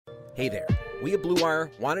Hey there, we at Blue Wire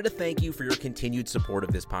wanted to thank you for your continued support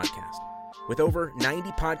of this podcast. With over 90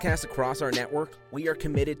 podcasts across our network, we are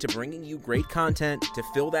committed to bringing you great content to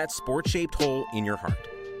fill that sports-shaped hole in your heart.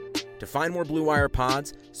 To find more Blue Wire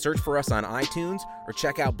pods, search for us on iTunes or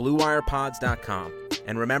check out BlueWirePods.com.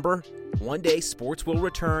 And remember, one day sports will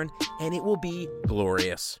return and it will be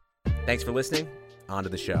glorious. Thanks for listening. On to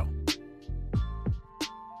the show.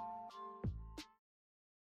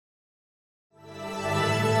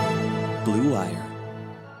 Blue Wire.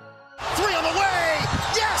 Three on the way.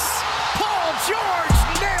 Yes! Paul George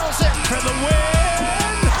nails it for the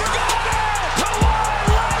win. Kawhi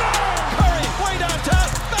Leonard. Curry way downtown.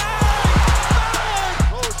 Bang!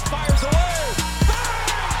 Rose fires away.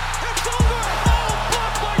 Bang! It's over. Oh,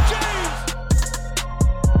 blocked by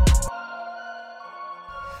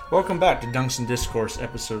James. Welcome back to Dunks and Discourse,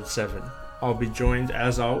 Episode 7. I'll be joined,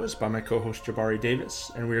 as always, by my co-host Jabari Davis,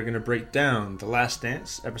 and we are going to break down The Last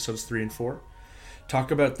Dance, Episodes 3 and 4, talk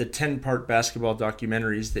about the 10-part basketball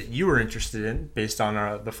documentaries that you were interested in, based on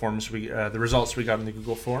the results we got in the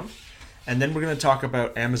Google form, and then we're going to talk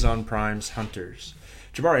about Amazon Prime's Hunters.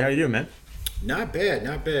 Jabari, how you doing, man? Not bad,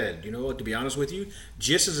 not bad. You know what, to be honest with you,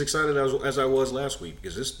 just as excited as I was last week,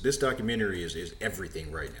 because this documentary is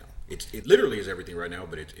everything right now. It literally is everything right now,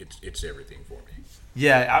 but it's everything for me.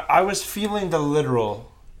 Yeah, I was feeling the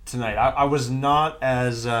literal tonight. I was not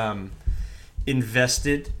as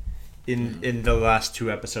invested in the last two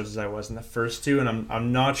episodes as I was in the first two, and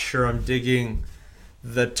I'm not sure I'm digging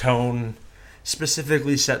the tone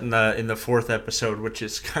specifically set in the fourth episode, which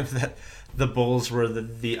is kind of that the Bulls were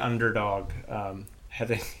the underdog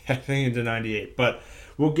heading into 98. But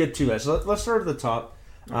we'll get to that. So let's start at the top.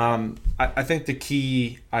 I think the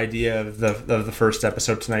key idea of the first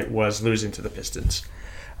episode tonight was losing to the Pistons.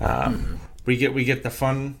 We get the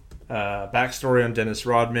fun backstory on Dennis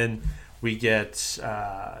Rodman. We get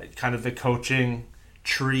kind of the coaching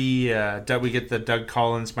tree. We get the Doug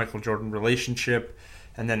Collins Michael Jordan relationship,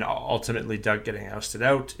 and then ultimately Doug getting ousted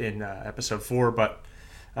out in episode 4. But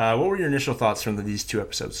what were your initial thoughts from these two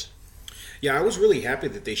episodes? Yeah, I was really happy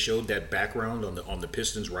that they showed that background on the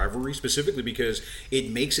Pistons rivalry, specifically because it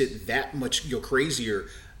makes it that much crazier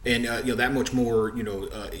and that much more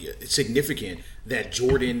significant that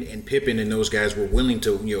Jordan and Pippen and those guys were willing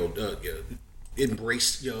to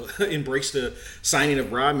embrace the signing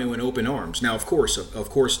of Rodman with open arms. Now, of course,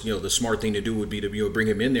 the smart thing to do would be to bring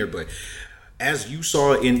him in there, but as you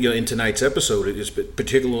saw in tonight's episode, it is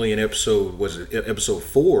particularly in episode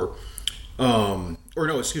 4.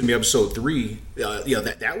 Episode 3.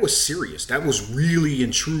 That was serious. That was really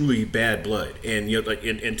and truly bad blood. And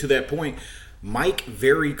and to that point, Mike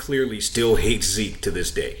very clearly still hates Zeke to this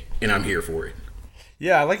day, and I'm here for it.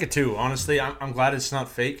 Yeah, I like it too. Honestly, I'm glad it's not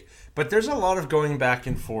fake. But there's a lot of going back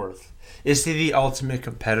and forth. Is he the ultimate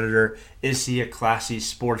competitor? Is he a classy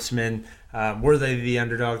sportsman? Were they the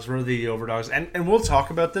underdogs? Were they the overdogs? And we'll talk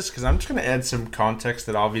about this because I'm just going to add some context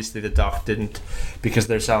that obviously the doc didn't, because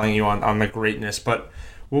they're selling you on the greatness. But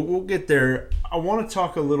we'll get there. I want to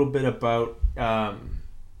talk a little bit about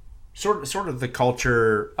sort of the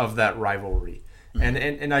culture of that rivalry.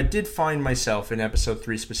 Mm-hmm. And I did find myself in episode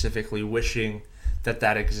 3 specifically wishing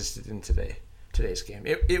that existed in today's game.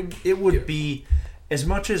 It would be, as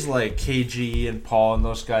much as like KG and Paul and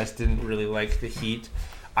those guys didn't really like the Heat,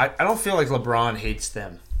 I don't feel like LeBron hates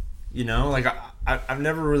them. Like I've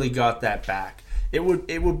never really got that back. It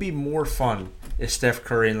would be more fun if Steph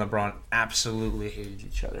Curry and LeBron absolutely hated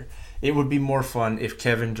each other. It would be more fun if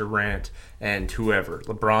Kevin Durant and whoever,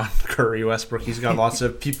 LeBron, Curry, Westbrook, he's got lots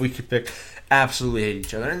of people he could pick, absolutely hate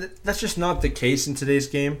each other. And that's just not the case in today's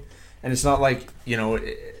game. And it's not like,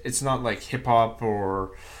 it's not like hip hop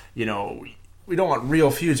or, we don't want real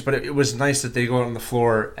feuds, but it was nice that they go out on the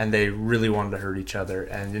floor and they really wanted to hurt each other.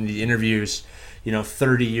 And in the interviews,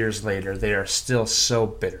 30 years later, they are still so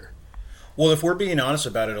bitter. Well, if we're being honest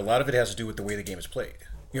about it, a lot of it has to do with the way the game is played.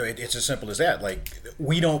 It's as simple as that. Like,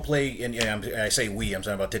 we don't play, and I say we, I'm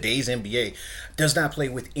talking about today's NBA, does not play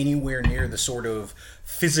with anywhere near the sort of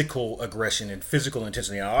physical aggression and physical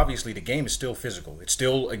intensity. Now, obviously, the game is still physical. It's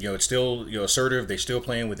still, assertive. They're still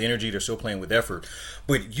playing with energy. They're still playing with effort.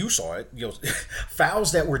 But you saw it,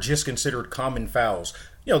 fouls that were just considered common fouls.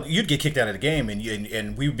 You'd get kicked out of the game,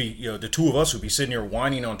 and we'd be, the two of us would be sitting here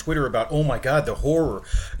whining on Twitter about, oh my God, the horror,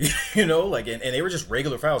 and they were just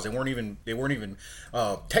regular fouls. They weren't even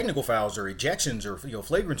technical fouls or ejections or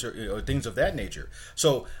flagrants or things of that nature.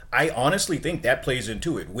 So I honestly think that plays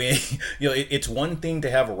into it. When it's one thing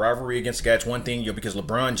to have a rivalry against a guy. It's one thing because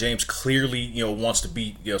LeBron James clearly wants to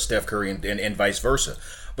beat Steph Curry and vice versa.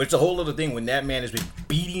 But it's a whole other thing when that man has been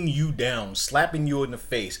beating you down, slapping you in the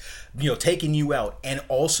face, taking you out, and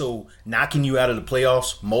also knocking you out of the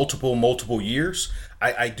playoffs multiple years.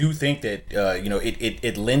 I do think that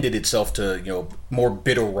it lended itself to more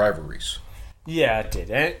bitter rivalries. Yeah, it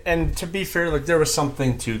did. And to be fair, like there was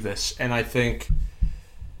something to this, and I think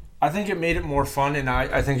it made it more fun, and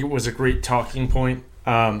I think it was a great talking point.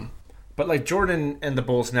 But like Jordan and the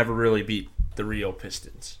Bulls never really beat the Rio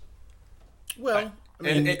Pistons. Well,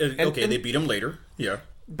 they beat them later. Yeah.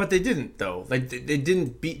 But they didn't though. Like they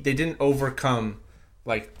didn't overcome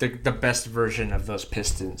like the best version of those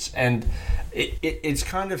Pistons. And it's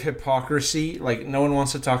kind of hypocrisy. Like no one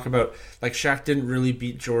wants to talk about like Shaq didn't really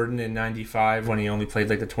beat Jordan in 95 when he only played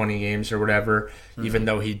like the 20 games or whatever, even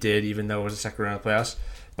though it was a second round of playoffs.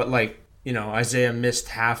 But like, Isaiah missed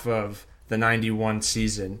half of the 91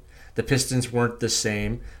 season. The Pistons weren't the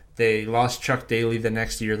same. They lost Chuck Daly the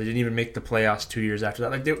next year. They didn't even make the playoffs 2 years after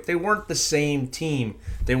that. Like they weren't the same team.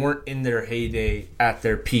 They weren't in their heyday at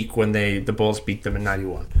their peak when the Bulls beat them in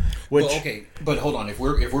 91. Well, okay, but hold on. If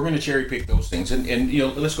we're going to cherry pick those things, and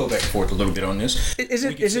let's go back and forth a little bit on this. Is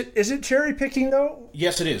it cherry picking though?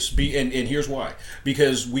 Yes, it is. And here's why.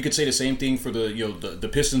 Because we could say the same thing for the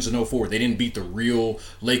Pistons in 04. They didn't beat the real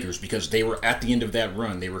Lakers because they were at the end of that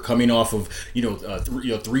run. They were coming off of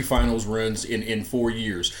three finals runs in 4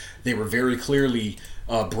 years. They were very clearly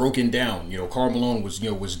broken down. Karl Malone was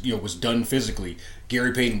done physically.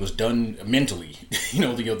 Gary Payton was done mentally.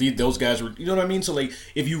 Those guys were. You know what I mean? So like,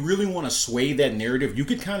 if you really want to sway that narrative, you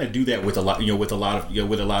could kind of do that with a lot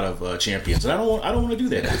of champions. And I don't want to do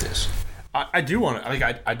that with this. I do want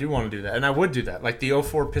to. I do want to do that, and I would do that. Like the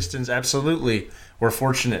 04 Pistons, absolutely were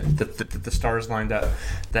fortunate that the stars lined up.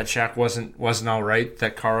 That Shaq wasn't all right.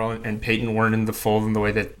 That Karl and Peyton weren't in the fold in the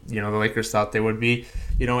way that the Lakers thought they would be.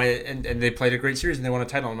 And they played a great series and they won a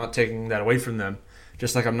title. I'm not taking that away from them.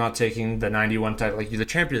 Just like I'm not taking the 91 title. Like you're the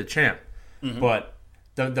champ, you're the champ. Mm-hmm. But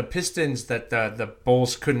the Pistons that the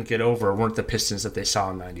Bulls couldn't get over weren't the Pistons that they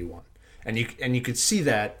saw in 91. And you could see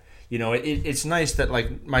that. It's nice that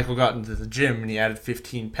like Michael got into the gym and he added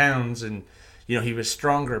 15 pounds and he was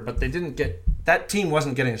stronger, but that team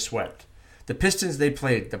wasn't getting swept. The Pistons they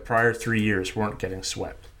played the prior 3 years weren't getting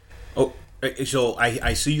swept. Oh, so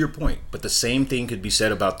I see your point, but the same thing could be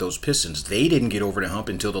said about those Pistons. They didn't get over the hump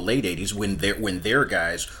until the late 80s when their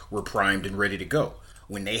guys were primed and ready to go.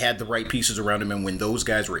 When they had the right pieces around them and when those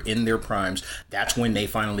guys were in their primes, that's when they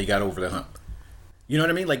finally got over the hump. You know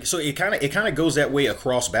what I mean? Like, so it kind of goes that way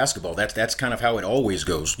across basketball. That's kind of how it always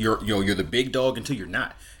goes. You're the big dog until you're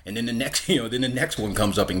not, and then the next one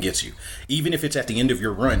comes up and gets you. Even if it's at the end of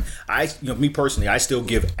your run, me personally, I still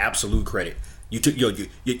give absolute credit.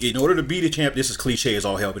 In order to be the champ, this is cliche as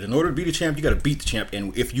all hell, but in order to be the champ, you got to beat the champ,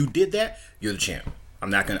 and if you did that, you're the champ. I'm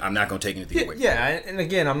not gonna take anything away. Yeah, and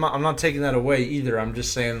again, I'm not taking that away either. I'm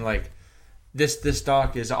just saying like. This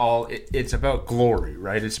doc is it's about glory,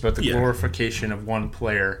 right? It's about the glorification of one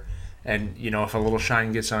player, and if a little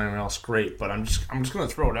shine gets on anyone else, great. But I'm just gonna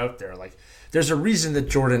throw it out there. Like, there's a reason that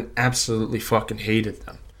Jordan absolutely fucking hated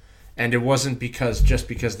them, and it wasn't because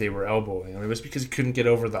they were elbowing him. It was because he couldn't get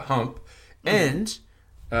over the hump, and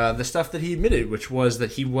the stuff that he admitted, which was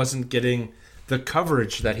that he wasn't getting the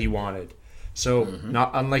coverage that he wanted. So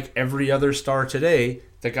not unlike every other star today.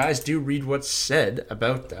 The guys do read what's said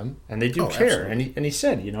about them, and they do care. Absolutely. And he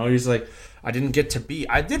said, he's like, I didn't get to be.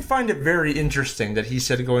 I did find it very interesting that he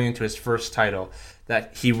said going into his first title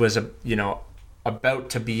that he was,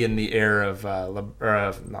 about to be in the air of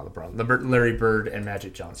Larry Bird and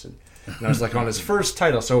Magic Johnson. And I was like, on his first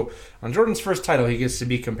title. So on Jordan's first title, he gets to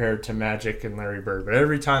be compared to Magic and Larry Bird. But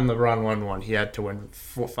every time LeBron won one, he had to win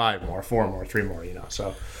 5 more, 4 more, 3 more.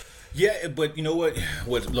 So. Yeah, but you know what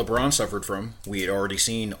LeBron suffered from? We had already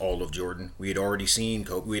seen all of Jordan. We had already seen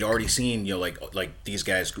like these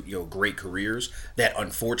guys, great careers that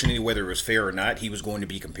unfortunately, whether it was fair or not, he was going to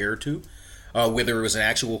be compared to. Whether it was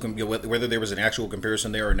whether there was an actual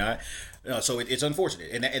comparison there or not. So it's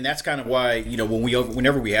unfortunate, and that's kind of why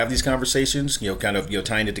whenever we have these conversations,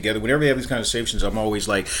 tying it together. Whenever we have these conversations, I'm always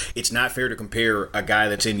like, it's not fair to compare a guy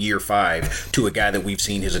that's in year 5 to a guy that we've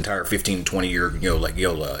seen his entire 15, 20 year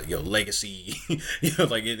legacy,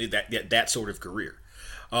 that sort of career.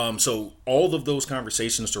 So all of those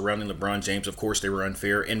conversations surrounding LeBron James, of course, they were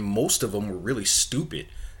unfair, and most of them were really stupid.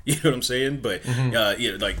 You know what I'm saying? But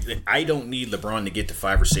I don't need LeBron to get to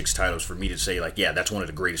 5 or 6 titles for me to say that's one of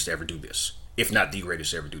the greatest to ever do this, if not the greatest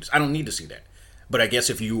to ever do this. I don't need to see that. But I guess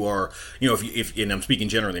if you are, if and I'm speaking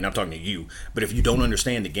generally, and I'm talking to you, but if you don't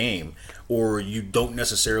understand the game, or you don't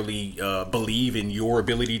necessarily believe in your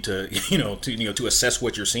ability to, to assess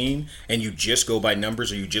what you're seeing, and you just go by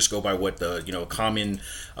numbers, or you just go by what the, common,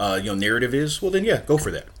 narrative is, well then, yeah, go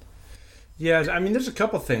for that. Yeah, I mean, there's a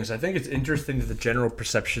couple things. I think it's interesting that the general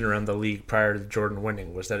perception around the league prior to Jordan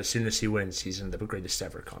winning was that as soon as he wins, he's in the greatest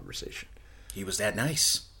ever conversation. He was that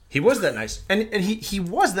nice. He was that nice, and he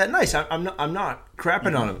was that nice. I'm not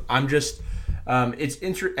crapping on him. I'm just it's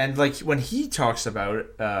and like when he talks about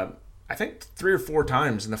it, I think 3 or 4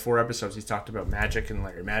 times in the 4 episodes he's talked about Magic and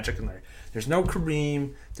Larry. There's no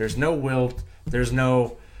Kareem. There's no Wilt. There's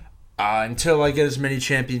no until I get as many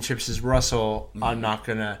championships as Russell. I'm not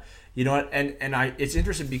gonna. You know what? And it's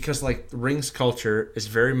interesting because like Rings culture is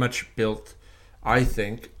very much built, I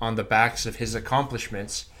think, on the backs of his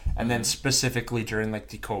accomplishments, and then specifically during like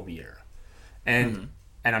the Kobe era. And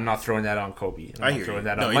I'm not throwing that on Kobe. I'm not throwing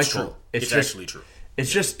that on Michael. True. It's actually true. It's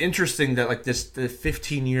just interesting that like the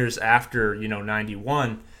 15 years after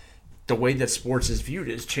 91, the way that sports is viewed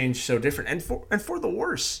has changed so different, and for the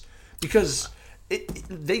worse, because.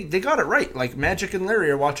 They got it right. Like Magic and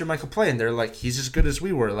Larry are watching Michael play, and they're like, he's as good as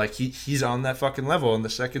we were. Like he's on that fucking level. And the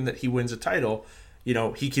second that he wins a title,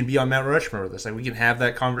 he can be on Mount Rushmore with us. Like we can have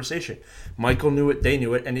that conversation. Michael knew it. They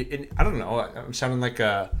knew it. And I don't know. I'm sounding like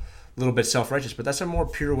a little bit self-righteous, but that's a more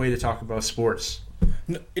pure way to talk about sports.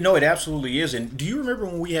 No, it absolutely is. And do you remember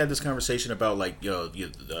when we had this conversation about like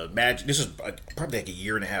Magic? This is probably like a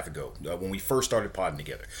year and a half ago when we first started podding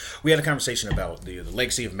together. We had a conversation about the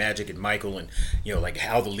legacy of Magic and Michael, and like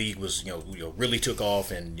how the league was really took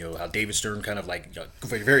off, and how David Stern kind of like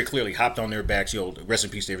very clearly hopped on their backs. Rest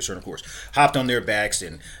in peace, David Stern, of course, hopped on their backs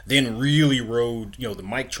and then really rode the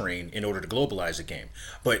Mike train in order to globalize the game.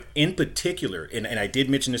 But in particular, and I did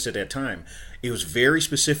mention this at that time, it was very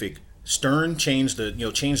specific. Stern changed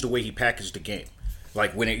the way he packaged the game,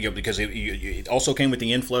 like when it because it also came with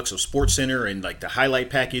the influx of SportsCenter and like the highlight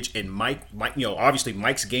package. And Mike obviously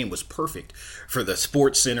Mike's game was perfect for the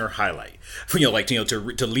SportsCenter highlight.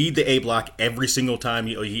 To lead the A block every single time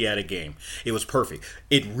he had a game, it was perfect.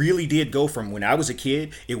 It really did go from when I was a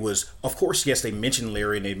kid. It was, of course, yes, they mentioned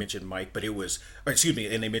Larry and they mentioned Mike, but it was, and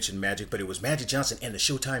they mentioned Magic, but it was Magic Johnson and the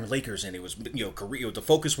Showtime Lakers, and it was the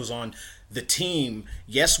focus was on the team,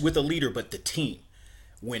 yes, with a leader, but the team.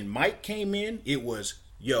 When Mike came in, it was,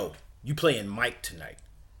 you playing Mike tonight.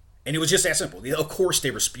 And it was just that simple. Of course,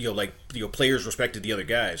 they were, players respected the other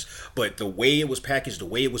guys, but the way it was packaged, the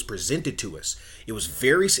way it was presented to us, it was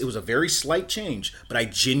a very slight change. But I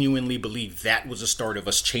genuinely believe that was the start of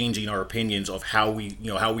us changing our opinions of how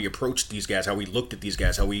we approached these guys, how we looked at these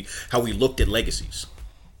guys, how we looked at legacies.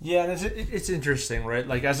 Yeah, and it's interesting, right?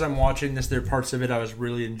 Like as I'm watching this, there are parts of it I was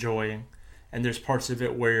really enjoying, and there's parts of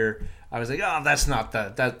it where I was like, oh, that's not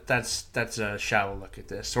that's a shallow look at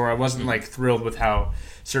this, or I wasn't like thrilled with how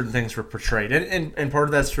certain things were portrayed, and part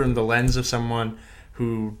of that's from the lens of someone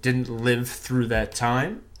who didn't live through that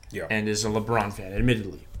time, and is a LeBron fan,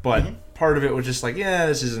 admittedly, but part of it was just like, yeah,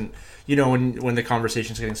 this isn't, when the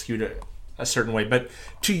conversation's getting skewed a certain way. But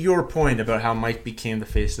to your point about how Mike became the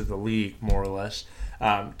face of the league, more or less,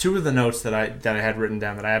 2 of the notes that I had written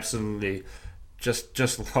down that I absolutely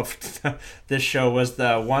just loved this show was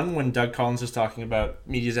the one when Doug Collins was talking about,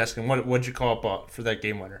 media's asking what'd you call it for that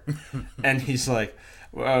game winner, and he's like,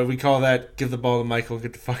 we call that give the ball to Michael,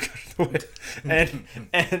 get the fuck out of the way.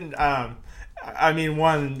 And I mean,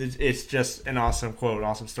 1, it's just an awesome quote,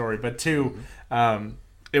 awesome story, but 2,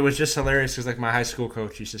 it was just hilarious because like my high school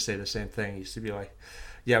coach used to say the same thing. He used to be like,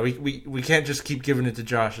 yeah, we can't just keep giving it to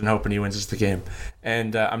Josh and hoping he wins us the game.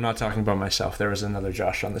 And I'm not talking about myself. There was another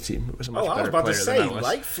Josh on the team who was a much better player than I was.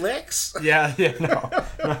 Light flex. Yeah, no.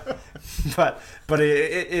 but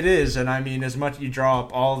it is, and I mean, as much you draw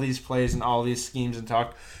up all these plays and all these schemes and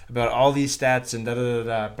talk about all these stats and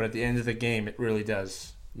da-da-da-da, but at the end of the game, it really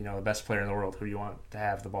does, the best player in the world, who you want to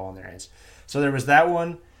have the ball in their hands. So there was that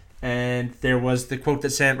one, and there was the quote that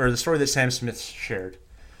the story that Sam Smith shared,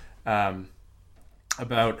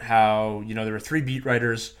 about how there were 3 beat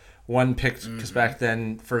writers. One picked because back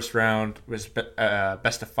then first round was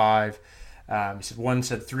best of 5. He said one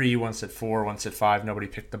said 3, one said 4, one said 5. Nobody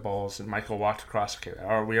picked the Bulls, and Michael walked across. Okay,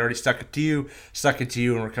 we already stuck it to you,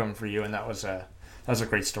 and we're coming for you. And that was a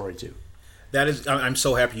great story too. That is, I'm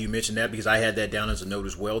so happy you mentioned that because I had that down as a note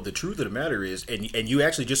as well. The truth of the matter is, and you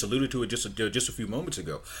actually just alluded to it just a few moments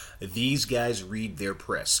ago, these guys read their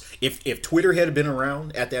press. If Twitter had been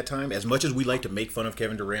around at that time, as much as we like to make fun of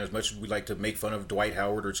Kevin Durant, as much as we like to make fun of Dwight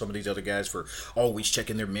Howard or some of these other guys for always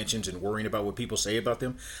checking their mentions and worrying about what people say about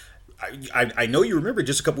them, I know you remember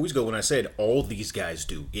just a couple weeks ago when I said all these guys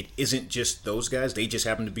do. It isn't just those guys. They just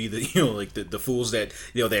happen to be the like the fools that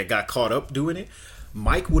that got caught up doing it.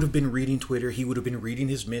 Mike would have been reading Twitter. He would have been reading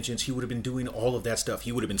his mentions. He would have been doing all of that stuff.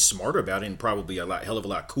 He would have been smarter about it and probably hell of a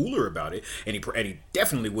lot cooler about it. And he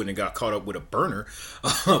definitely wouldn't have got caught up with a burner.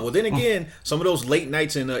 Well, then again, some of those late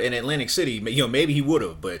nights in Atlantic City, maybe he would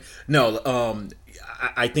have. But no,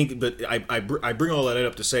 I think. But I bring all that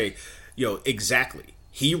up to say, exactly.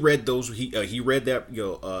 He read those. He read that.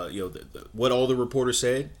 What all the reporters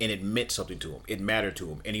said, and it meant something to him. It mattered to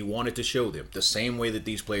him, and he wanted to show them the same way that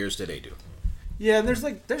these players today do. Yeah,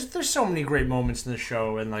 there's so many great moments in the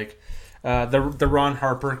show, and the Ron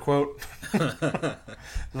Harper quote.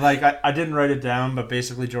 I didn't write it down, but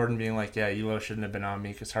basically Jordan being like, "Yeah, Elo shouldn't have been on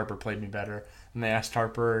me because Harper played me better." And they asked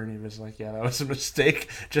Harper, and he was like, "Yeah, that was a mistake,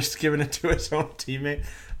 just giving it to his own teammate."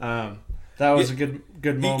 That was a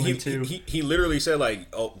good moment too. He literally said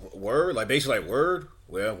 "Oh, word," basically "word."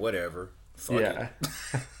 Well, whatever. Fuck it.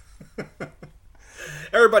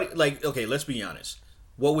 Everybody, okay, let's be honest.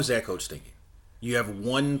 What was that coach thinking? You have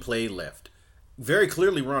one play left. Very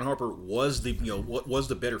clearly, Ron Harper was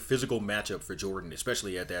the better physical matchup for Jordan,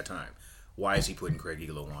 especially at that time. Why is he putting Craig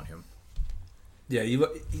Elo on him? Yeah,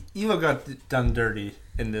 Elo got done dirty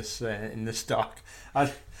in this doc,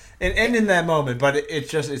 and in that moment. But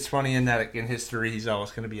it's funny in that in history he's always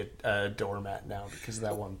going to be a doormat now because of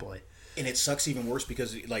that one play. And it sucks even worse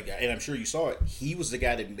because, and I'm sure you saw it. He was the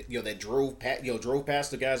guy that drove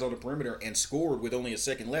past the guys on the perimeter and scored with only a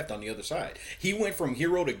second left on the other side. He went from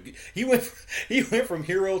hero to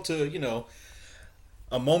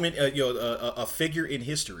a moment, a figure in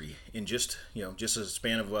history in just a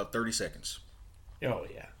span of about 30 seconds. Oh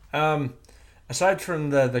yeah. Aside from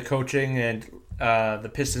the coaching and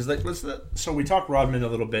the Pistons, so we talked Rodman a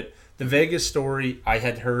little bit. The Vegas story, I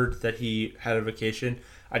had heard that he had a vacation.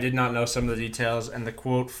 I did not know some of the details, and the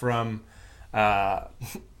quote from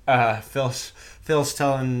Phil's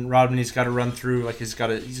telling Rodman he's got to run through, he's got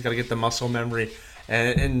to get the muscle memory,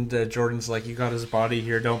 and Jordan's like, "You got his body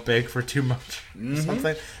here, don't beg for too much."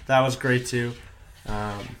 Something that was great too.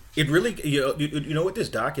 It really, you know what this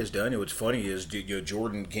doc has done. What's funny is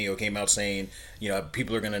Jordan came out saying,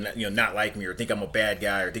 people are gonna not like me or think I'm a bad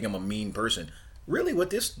guy or think I'm a mean person. Really, what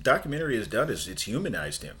this documentary has done is it's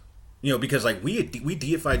humanized him. Because we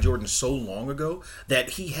deified Jordan so long ago that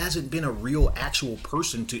he hasn't been a real actual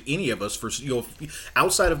person to any of us for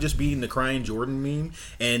outside of just being the crying Jordan meme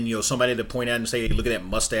and somebody to point out and say, hey, look at that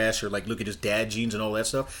mustache or look at his dad jeans and all that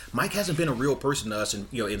stuff. Mike hasn't been a real person to us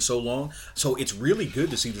in so long. So it's really good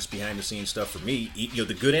to see this behind the scenes stuff for me,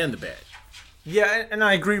 the good and the bad. Yeah, and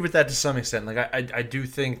I agree with that to some extent. I do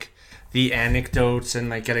think the anecdotes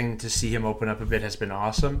and getting to see him open up a bit has been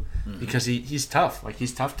awesome because he's tough.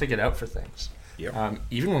 He's tough to get out for things. Yep.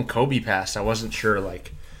 Even when Kobe passed, I wasn't sure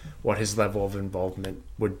what his level of involvement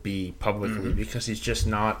would be publicly because he's just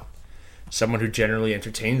not someone who generally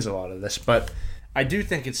entertains a lot of this. But I do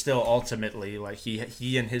think it's still ultimately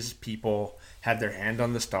he and his people had their hand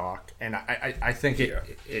on the stock, and I think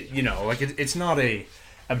it's not a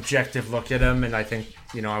objective look at him, and I think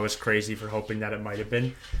I was crazy for hoping that it might have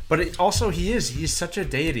been, but he's such a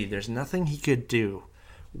deity. There's nothing he could do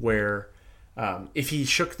where if he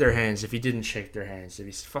shook their hands, if he didn't shake their hands, if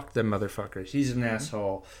he's fuck them motherfuckers, he's an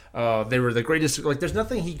asshole, they were the greatest. There's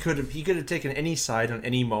nothing he could have taken any side on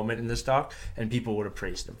any moment in this doc and people would have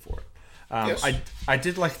praised him for it. Yes. I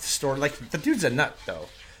did like the story. The dude's a nut though,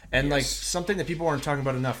 and something that people aren't talking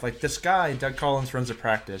about enough. This guy Doug Collins runs a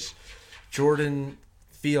practice. Jordan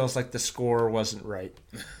feels like the score wasn't right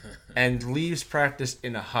and leaves practice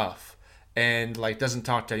in a huff and doesn't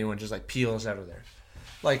talk to anyone, just peels out of there.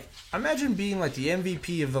 Imagine being the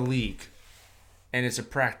MVP of the league and it's a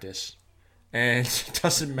practice and it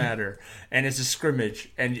doesn't matter and it's a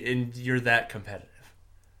scrimmage and you're that competitive.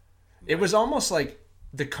 It was almost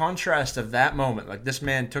the contrast of that moment. This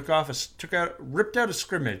man ripped out a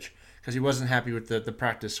scrimmage because he wasn't happy with the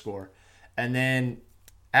practice score, and then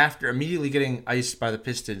after immediately getting iced by the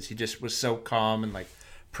Pistons, he just was so calm and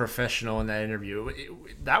professional in that interview.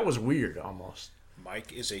 That was weird almost.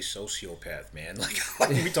 Mike is a sociopath, man.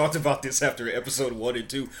 We talked about this after episode 1 and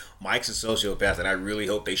 2. Mike's a sociopath, and I really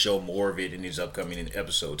hope they show more of it in these upcoming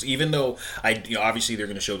episodes. Even though obviously they're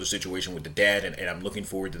going to show the situation with the dad, and I'm looking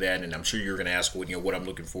forward to that. And I'm sure you're going to ask what I'm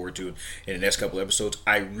looking forward to in the next couple episodes.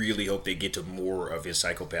 I really hope they get to more of his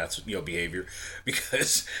psychopath behavior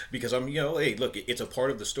because I'm hey, look, it's a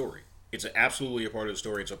part of the story. It's absolutely a part of the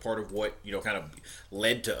story. It's a part of what kind of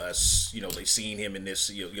led to us, seeing him in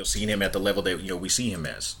this, seeing him at the level that we see him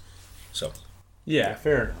as. So, yeah,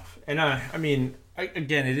 fair enough. And I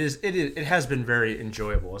again, it has been very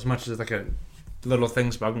enjoyable. As much as like a little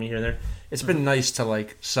things bug me here and there, it's been nice to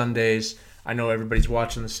like Sundays. I know everybody's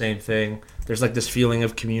watching the same thing. There's like this feeling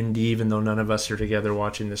of community, even though none of us are together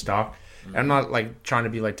watching this doc. I'm not like trying to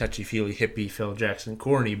be like touchy-feely hippie Phil Jackson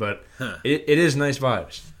corny, but it is nice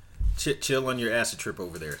vibes. Chill on your acid trip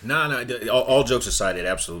over there. No. All jokes aside, it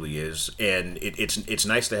absolutely is, and it's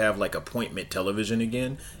nice to have like appointment television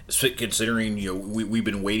again. Considering we've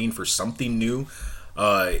been waiting for something new.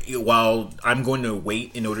 While I'm going to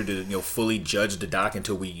wait in order to fully judge the doc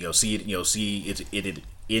until we see it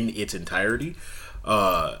in its entirety.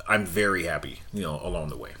 I'm very happy along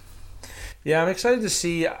the way. Yeah, I'm excited to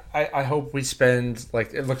see. I hope we spend,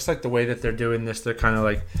 like, it looks like the way that they're doing this, they're kind of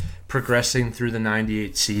like progressing through the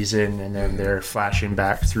 98 season and then they're flashing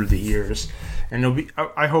back through the years. And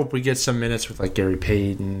I hope we get some minutes with like Gary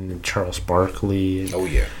Payton and Charles Barkley and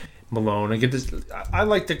Malone. I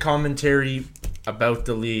like the commentary about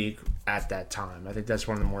the league at that time. I think that's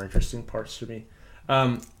one of the more interesting parts to me.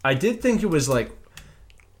 I did think it was like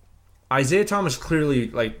Isaiah Thomas clearly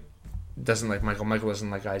like doesn't like Michael. Michael doesn't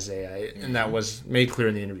like Isaiah, and that was made clear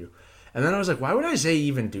in the interview. And then I was like, why would Isaiah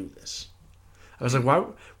even do this? I was like, why?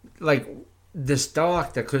 Like this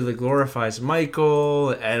doc that clearly glorifies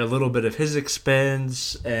Michael at a little bit of his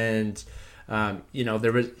expense, and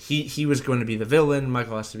there was he was going to be the villain.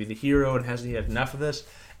 Michael has to be the hero, and hasn't he had enough of this?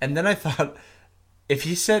 And then I thought, if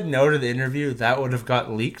he said no to the interview, that would have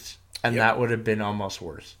got leaked, and that would have been almost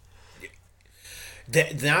worse.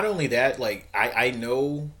 Not only that, like I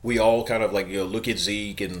know we all kind of like look at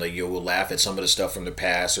Zeke and like we'll laugh at some of the stuff from the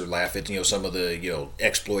past or laugh at some of the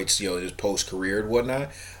exploits his post career and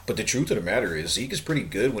whatnot. But the truth of the matter is Zeke is pretty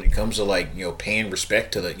good when it comes to like paying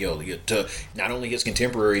respect to the to not only his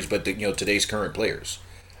contemporaries but the today's current players.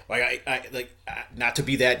 Like not to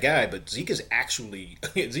be that guy, but Zeke is actually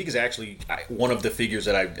one of the figures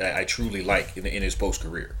that I truly like in his post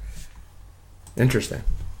career. Interesting.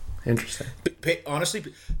 Honestly,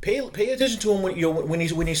 pay attention to him when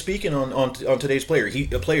he's speaking on today's players.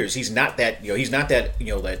 He's not that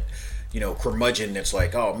that curmudgeon that's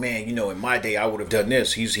like, oh man, in my day I would have done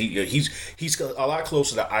this. He's a lot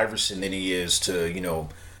closer to Iverson than he is to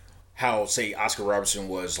how say Oscar Robertson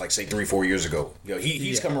was like say 3-4 years ago.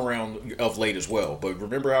 He's come around of late as well. But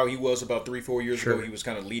remember how he was about 3-4 years ago? He was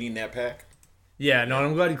kind of leading that pack. Yeah, no,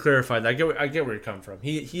 I'm glad you clarified that. I get where you're coming from.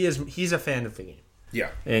 He's a fan of the game.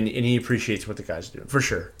 Yeah, and he appreciates what the guy's doing for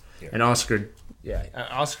sure. Yeah. And Oscar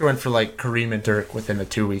went for like Kareem and Dirk within a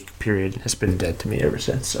 2-week period. Has been dead to me ever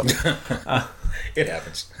since. So it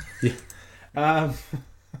happens. Yeah.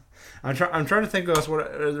 I'm trying to think of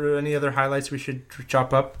are there any other highlights we should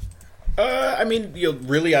chop up? I mean,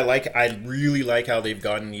 really, I really like how they've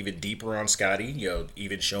gotten even deeper on Scotty.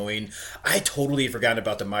 Even showing. I totally had forgotten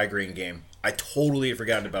about the migraine game. I totally had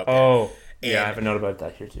forgotten about that. Oh, yeah, I have a note about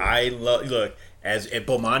that here too. And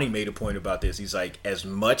Bomani made a point about this. He's like, as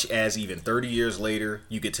much as even 30 years later,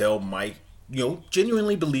 you could tell Mike,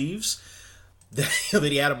 genuinely believes that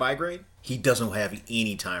he had a migraine. He doesn't have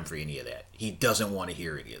any time for any of that. He doesn't want to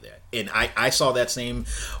hear any of that. And I saw that same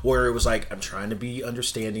where it was like, I'm trying to be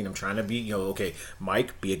understanding. I'm trying to be, okay,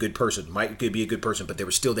 Mike, be a good person. Mike could be a good person. But there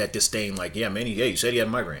was still that disdain like, yeah, man, you said he had a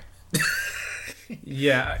migraine.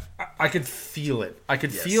 Yeah, I could feel it. I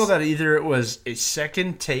could feel that either it was a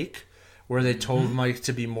second take where they told Mike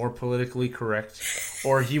to be more politically correct,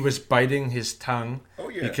 or he was biting his tongue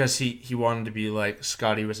because he wanted to be like,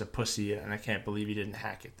 Scotty was a pussy, and I can't believe he didn't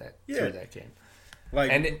hack it through that game.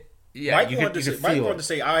 Like, and Mike wanted to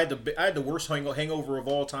say, I had the worst hangover of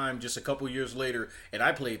all time just a couple years later, and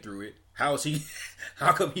I played through it. How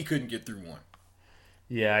come he couldn't get through one?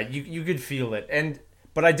 Yeah, you could feel it,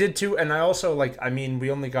 but I did too, and I also we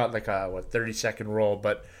only got like a 30-second roll,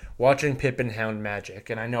 but watching Pippen hound Magic,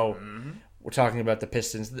 and I know we're talking about the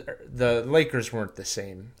Pistons. The Lakers weren't the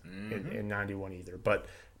same in 91 either, but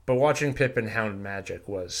watching Pippen hound Magic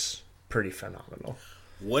was pretty phenomenal.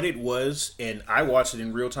 What it was, and I watched it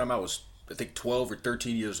in real time. I was, I think, 12 or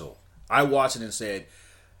 13 years old. I watched it and said,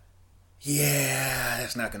 yeah,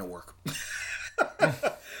 that's not going to work.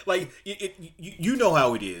 Like you know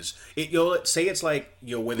how it is. Say it's like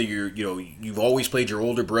whether you've always played your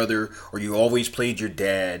older brother or you always played your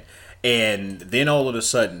dad, and then all of a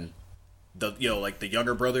sudden, the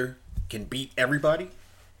younger brother can beat everybody.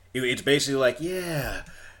 It's basically like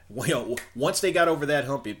once they got over that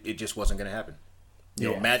hump, it just wasn't going to happen.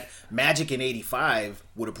 Magic in '85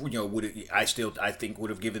 would have I think would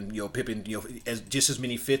have given Pippen just as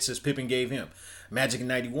many fits as Pippen gave him. Magic in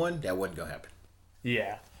 '91, that wasn't going to happen.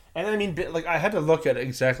 Yeah. And I mean, like, I had to look at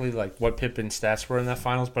exactly like what Pippen's stats were in that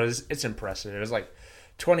finals, but it's impressive. It was like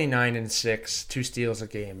 29-6, 2 steals a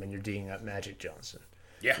game, and you're D'ing up Magic Johnson.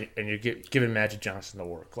 Yeah. And you're giving Magic Johnson the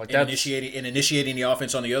work. Like and initiating the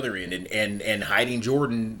offense on the other end and hiding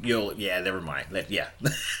Jordan, never mind.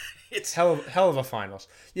 It's hell of a finals.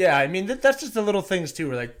 Yeah, I mean that's just the little things too.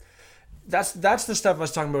 Where like that's the stuff I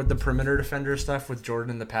was talking about with the perimeter defender stuff with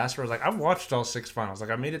Jordan in the past. Where I was like, I've watched all 6 finals.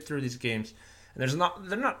 Like I made it through these games, and they're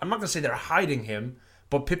not. I'm not gonna say they're hiding him,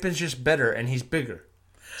 but Pippen's just better and he's bigger.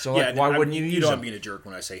 So like, why wouldn't you use him? You know I'm being a jerk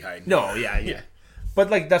when I say hiding. No, yeah. But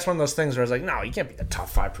like that's one of those things where I was like, no, you can't be the top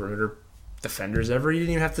 5 perimeter defenders ever. You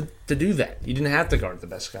didn't even have to do that. You didn't have to guard the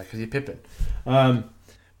best guy because you're Pippen. But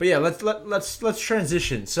yeah, let's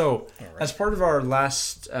transition. So as part of our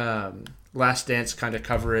last dance kind of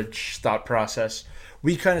coverage thought process,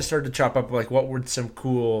 we kind of started to chop up like what would some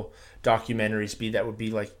cool documentaries be that would be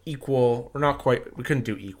like equal or not quite. We couldn't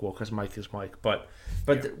do equal because Mike is Mike, but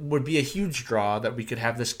would be a huge draw that we could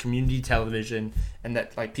have this community television and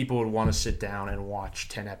that like people would want to sit down and watch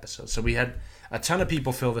 10 episodes. So we had a ton of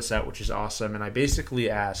people fill this out, which is awesome. And I basically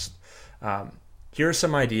asked, here are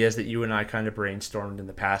some ideas that you and I kind of brainstormed in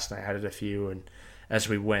the past, and I added a few and as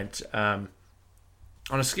we went. On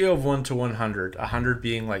a scale of 1 to 100, 100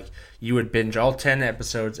 being like you would binge all 10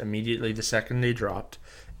 episodes immediately the second they dropped,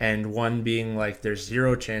 and 1 being like there's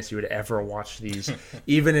 0 chance you would ever watch these,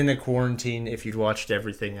 even in a quarantine if you'd watched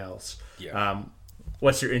everything else. Yeah.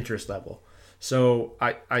 What's your interest level? So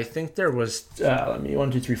I think there was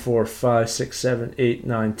 1, 2, 3, 4, 5, 6, 7, 8,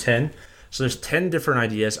 9, 10. So there's 10 different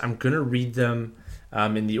ideas. I'm gonna read them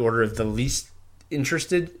in the order of the least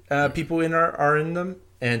interested people are in them,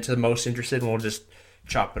 and to the most interested, and we'll just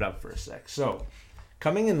chop it up for a sec. So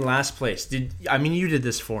coming in last place, you did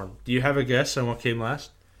this form. Do you have a guess on what came last?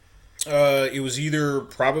 It was either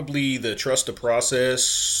probably the Trust the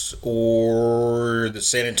Process or the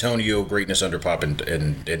San Antonio Greatness Under Pop and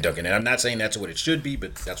Duncan. And I'm not saying that's what it should be,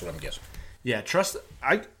 but that's what I'm guessing. Yeah,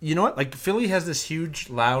 you know what? Like Philly has this huge,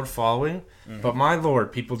 loud following, but my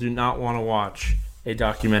lord, people do not want to watch a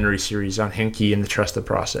documentary series on Hinkie and the Trust the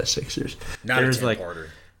Process Sixers. There's a 10-parter.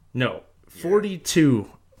 No,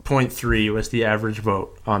 42.3 was the average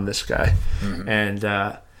vote on this guy, and.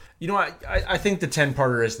 You know what? I think the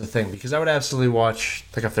 10-parter is the thing because I would absolutely watch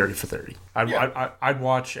like a 30 for 30. I'd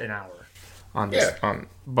watch an hour on this,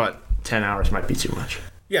 but 10 hours might be too much.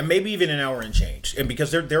 Yeah, maybe even an hour and change. And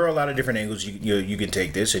because there are a lot of different angles you can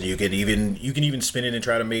take this, and you can even spin it and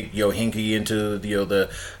try to make Hinkie into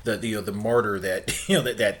the martyr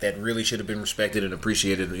that that really should have been respected and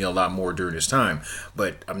appreciated a lot more during his time.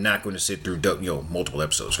 But I'm not going to sit through multiple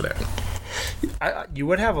episodes for that. You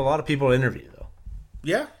would have a lot of people to interview though.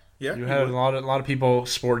 Yeah. Yeah, you had a lot of people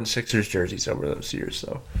sporting Sixers jerseys over those years,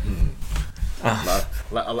 so a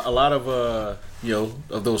lot of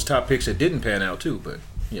of those top picks that didn't pan out too. But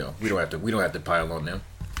we don't have to pile on them.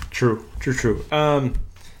 True.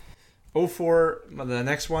 04. The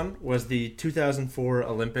next one was the 2004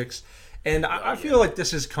 Olympics, and I feel like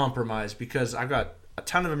this is compromised because I got a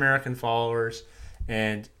ton of American followers,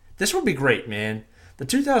 and this would be great, man. The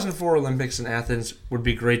 2004 Olympics in Athens would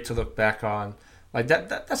be great to look back on. Like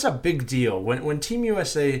that's a big deal. When Team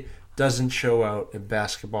USA doesn't show out in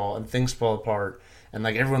basketball and things fall apart and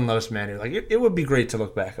like everyone loves Manu, like it would be great to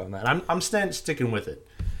look back on that. I'm sticking with it.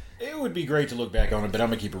 It would be great to look back on it, but I'm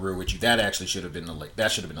gonna keep it real with you. That actually should have been the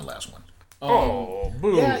last one.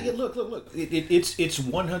 Boom! Yeah. Look. It's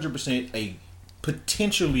 100% a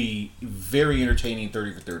potentially very entertaining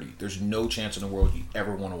 30 for 30. There's no chance in the world you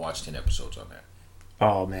ever want to watch 10 episodes on that.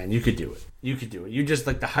 Oh man, you could do it. You just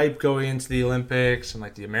like the hype going into the Olympics and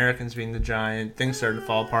like the Americans being the giant, things started to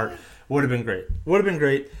fall apart. Would have been great.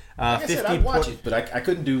 Like I said, I'd watch it, but I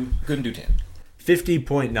couldn't do 10.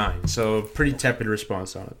 50.9, so pretty tepid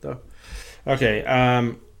response on it though. Okay,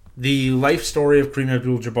 the life story of Kareem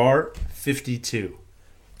Abdul-Jabbar, 52.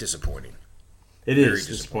 Disappointing. It is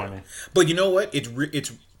disappointing. But you know what?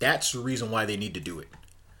 That's the reason why they need to do it.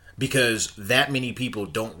 Because that many people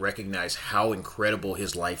don't recognize how incredible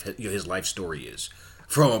his life story is.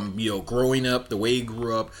 From growing up, the way he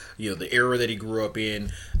grew up, the era that he grew up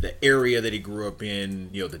in, the area that he grew up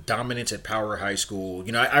in, the dominance at Power High School.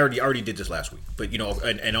 I already did this last week, but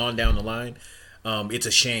and on down the line, it's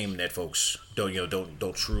a shame that folks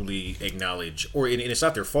don't truly acknowledge, and it's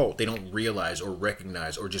not their fault. They don't realize or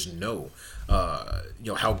recognize or just know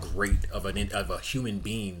how great of a human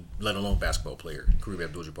being, let alone basketball player, Kareem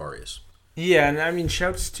Abdul-Jabbar is. Yeah, and I mean,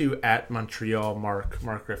 shouts to at Montreal Mark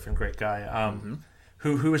Griffin, great guy,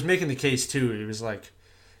 who was making the case too. He was like,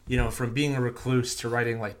 from being a recluse to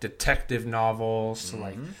writing like detective novels to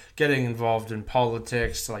like getting involved in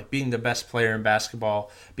politics to like being the best player in basketball,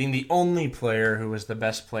 being the only player who was the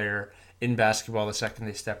best player in basketball the second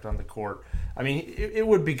they stepped on the court. I mean, it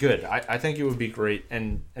would be good. I think it would be great,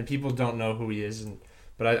 and people don't know who he is,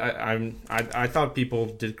 but I thought people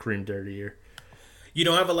did Kareem dirty here. You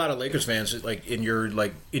don't have a lot of Lakers fans in your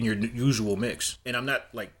usual mix, and I'm not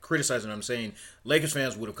criticizing. I'm saying Lakers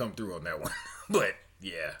fans would have come through on that one, but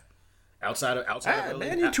yeah, outside of LA,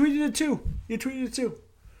 man, you tweeted it too.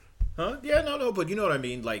 Huh? Yeah, no, but you know what I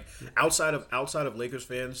mean. Like outside of Lakers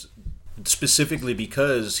fans, specifically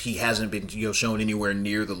because he hasn't been shown anywhere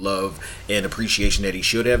near the love and appreciation that he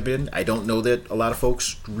should have been. I don't know that a lot of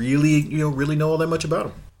folks really know all that much about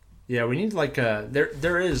him. Yeah, we need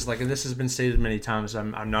there is and this has been stated many times.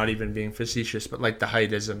 I'm not even being facetious, but the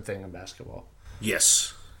heightism thing in basketball.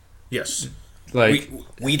 Yes. Like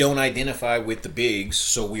we don't identify with the bigs,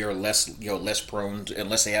 so we are less prone to,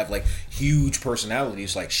 unless they have huge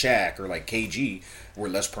personalities like Shaq or like KG. We're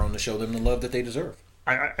less prone to show them the love that they deserve.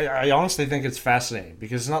 I honestly think it's fascinating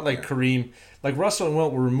because it's not like Kareem, Russell and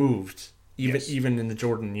Wilt were removed even in the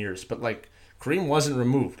Jordan years, but Kareem wasn't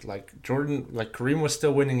removed. Kareem was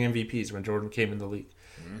still winning MVPs when Jordan came in the league.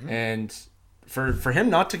 Mm-hmm. And for him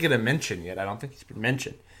not to get a mention yet, I don't think he's been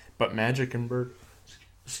mentioned. But Magic and Bird,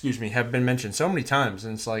 have been mentioned so many times,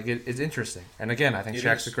 and it's interesting. And again, I think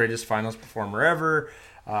Shaq's the greatest finals performer ever.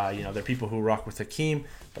 There are people who rock with Hakeem,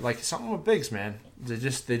 but something with bigs, man. They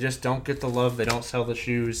just don't get the love. They don't sell the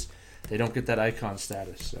shoes. They don't get that icon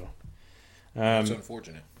status. So that's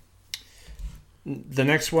unfortunate. The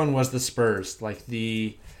next one was the Spurs.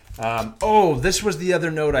 This was the other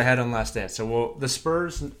note I had on Last Dance. So, the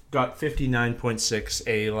Spurs got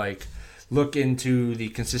 59.6, look into the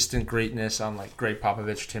consistent greatness on Greg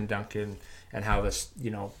Popovich, Tim Duncan, and how this,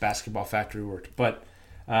 basketball factory worked. But,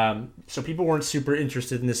 so people weren't super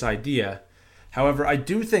interested in this idea. However, I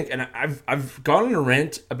do think, and I've gone on a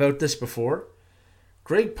rant about this before,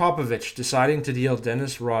 Greg Popovich deciding to deal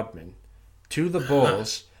Dennis Rodman to the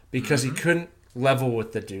Bulls because he couldn't level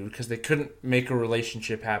with the dude, because they couldn't make a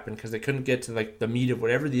relationship happen, because they couldn't get to the meat of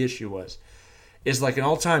whatever the issue was, is an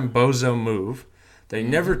all-time bozo move that he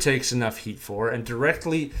never takes enough heat for, and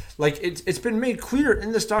directly it's been made clear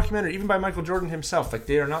in this documentary, even by Michael Jordan himself,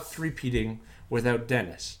 they are not three-peating without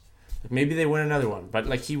Dennis. Maybe they win another one, but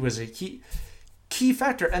he was a key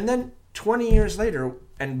factor. And then 20 years later,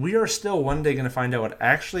 and we are still one day going to find out what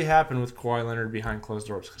actually happened with Kawhi Leonard behind closed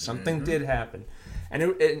doors, because something did happen. And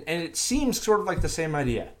it seems sort of like the same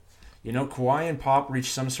idea. Kawhi and Pop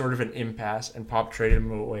reached some sort of an impasse, and Pop traded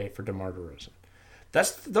him away for DeMar DeRozan.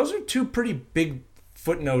 Those are two pretty big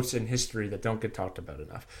footnotes in history that don't get talked about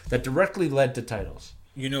enough, that directly led to titles.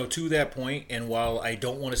 To that point, and while I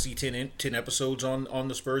don't want to see 10 episodes on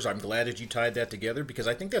the Spurs, I'm glad that you tied that together, because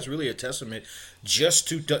I think that's really a testament just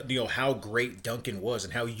to how great Duncan was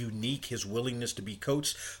and how unique his willingness to be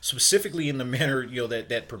coached, specifically in the manner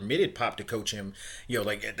that permitted Pop to coach him.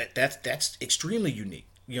 That's extremely unique.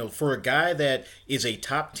 For a guy that is a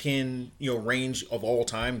top 10 range of all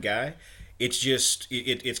time guy, it's just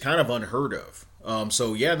it's kind of unheard of.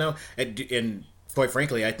 And quite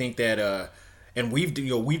frankly, I think that. And we've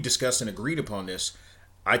discussed and agreed upon this.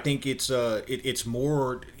 I think it's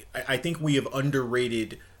more. I think we have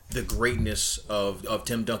underrated the greatness of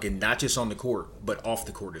Tim Duncan, not just on the court but off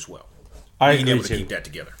the court as well. I agree able to keep that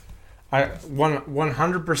together. I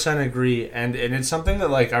 100% agree, and it's something that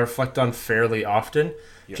I reflect on fairly often.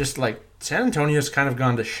 Yep. Just San Antonio's kind of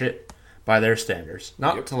gone to shit by their standards,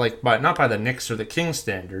 not by the Knicks or the Kings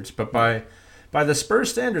standards, but by the Spurs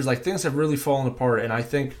standards. Things have really fallen apart, and I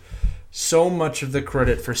think so much of the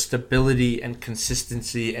credit for stability and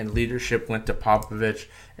consistency and leadership went to Popovich,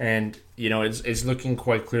 and it's looking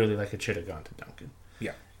quite clearly like it should have gone to Duncan.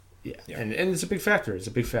 Yeah. And it's a big factor.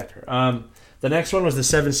 The next one was the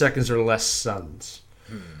 7 seconds or less Suns,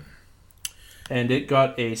 and it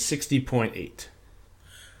got a 60.8.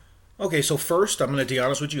 Okay, so first, I'm going to be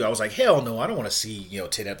honest with you. I was like, hell no, I don't want to see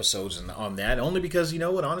 10 episodes on that. Only because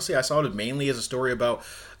honestly, I saw it mainly as a story about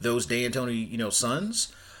those D'Antoni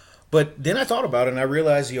Suns. But then I thought about it, and I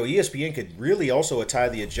realized ESPN could really also tie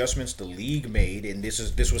the adjustments the league made, and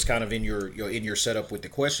this was kind of in your setup with the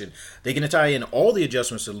question. They can tie in all the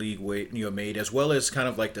adjustments the league made, as well as kind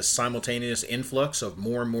of the simultaneous influx of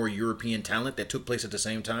more and more European talent that took place at the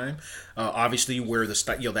same time. Obviously, where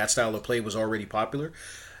that style of play was already popular,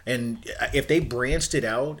 and if they branched it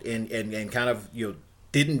out and kind of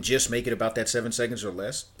didn't just make it about that 7 seconds or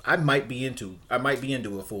less, I might be into a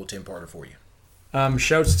full 10-parter for you.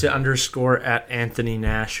 Shouts to _ @Anthony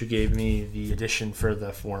Nash, who gave me the addition for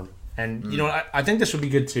the form. And, I think this would be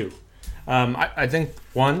good, too. I think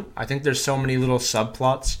there's so many little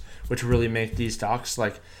subplots which really make these docs.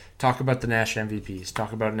 talk about the Nash MVPs,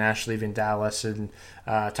 talk about Nash leaving Dallas, and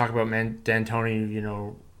talk about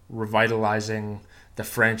D'Antoni, revitalizing the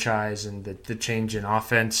franchise and the change in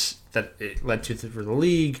offense that it led to for the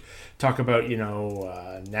league. Talk about,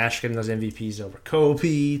 Nash getting those MVPs over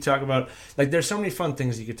Kobe. Talk about, there's so many fun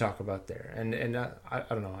things you could talk about there. And I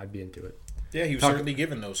don't know, I'd be into it. Yeah, he was certainly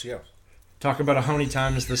given those, yeah. Talk about how many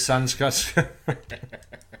times the Suns got...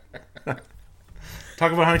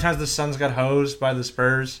 Talk about how many times the Suns got hosed by the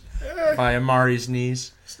Spurs, by Amari's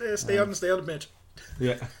knees. Stay on the bench.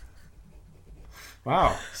 Yeah.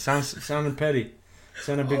 Wow, sounded petty.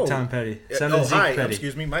 Sounded big time petty. Sounded Zeke hi. petty.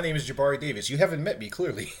 Excuse me. My name is Jabari Davis. You haven't met me,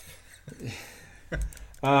 clearly.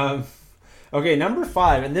 Okay, number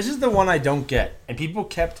 5, and this is the one I don't get. And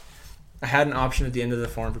I had an option at the end of the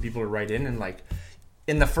form for people to write in, and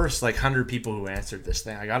in the first 100 people who answered this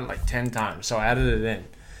thing, I got it 10 times, so I added it in.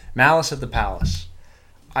 Malice at the Palace.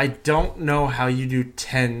 I don't know how you do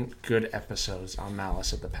 10 good episodes on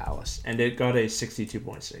Malice at the Palace, and it got a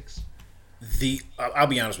 62.6. I'll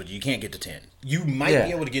be honest with you, you can't get to 10. You might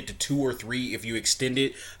be able to get to 2 or 3 if you extend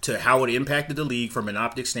it to how it impacted the league from an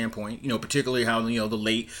optics standpoint. Particularly how the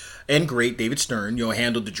late and great David Stern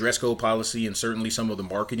handled the dress code policy and certainly some of the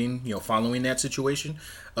marketing following that situation.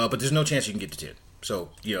 But there's no chance you can get to 10.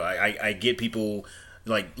 So I get people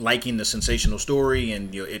liking the sensational story,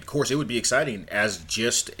 and of course it would be exciting as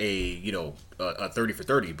just a 30 for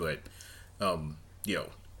 30, but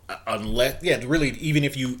unless really even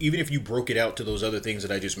if you broke it out to those other things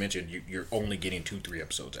that I just mentioned, you're only getting 2-3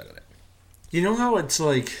 episodes out of that. You know how it's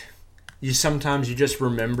you sometimes you just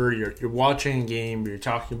remember you're watching a game, you're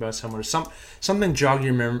talking about someone, or something jogs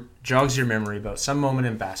your memory about some moment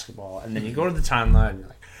in basketball, and then you go to the timeline and you're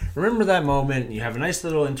like, remember that moment, and you have a nice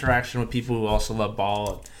little interaction with people who also love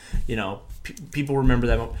ball, and people remember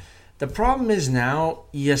that moment. The problem is now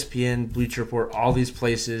ESPN, Bleacher Report, all these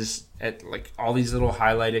places at all these little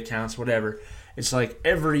highlight accounts, whatever. It's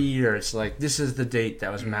every year it's this is the date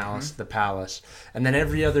that was Malice at the Palace, and then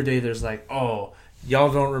every other day there's oh,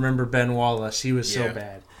 y'all don't remember Ben Wallace, he was so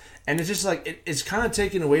bad, and it's just it's kind of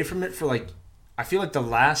taken away from it for I feel the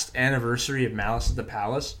last anniversary of Malice at the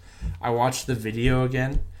Palace, I watched the video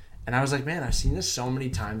again, and I was man, I've seen this so many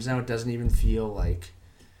times now, it doesn't even feel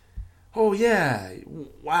oh yeah,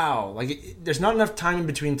 wow. There's not enough time in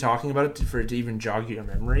between talking about it for it to even jog your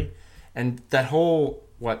memory. And that whole,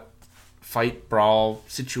 fight, brawl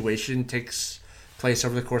situation takes place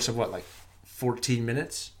over the course of, 14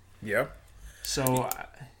 minutes? Yeah. So,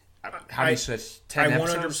 how do you say 10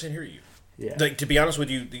 episodes? I 100% hear you. Yeah. To be honest with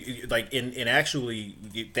you, in actually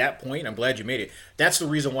that point, I'm glad you made it. That's the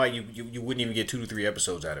reason why you wouldn't even get 2 to 3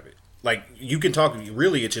 episodes out of it. You can talk.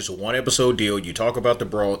 Really, it's just a 1 episode deal. You talk about the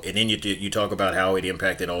brawl, and then you talk about how it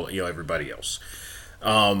impacted all everybody else.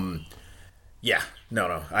 Yeah,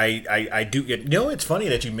 no. I do. It's funny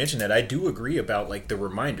that you mentioned that. I do agree about the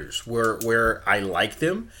reminders where I like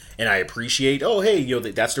them and I appreciate. Oh, hey,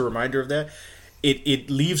 that's the reminder of that. It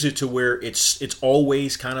leaves it to where it's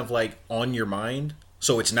always kind of on your mind.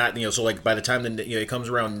 So it's not so by the time it comes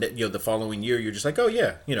around the following year, you're just oh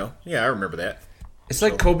yeah I remember that. It's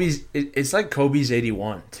Kobe's. It's Kobe's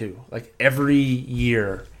 81 too. Every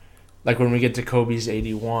year, when we get to Kobe's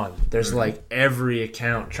 81, there's every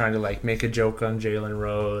account trying to make a joke on Jalen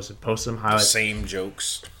Rose and post some highlights. The same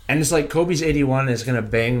jokes. And it's Kobe's 81 is gonna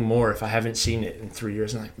bang more if I haven't seen it in 3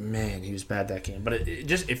 years. And man, he was bad that game. But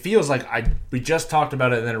it feels we just talked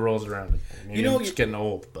about it and then it rolls around. Maybe I'm just getting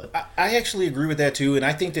old. But I actually agree with that too, and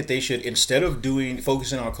I think that they should, instead of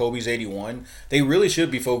focusing on Kobe's 81, they really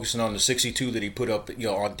should be focusing on the 62 that he put up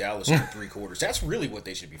on Dallas for 3 quarters. That's really what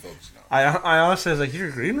they should be focusing on. I honestly was you're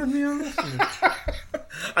agreeing with me on this?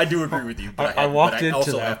 I do agree with you, but I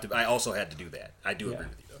also had to do that. I do agree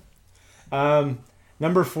with you though.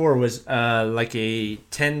 Number 4 was a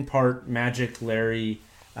 10-part Magic Larry,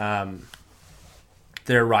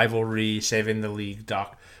 their rivalry saving the league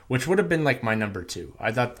doc, which would have been my number 2.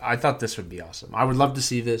 I thought this would be awesome. I would love to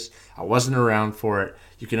see this. I wasn't around for it.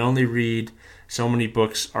 You can only read so many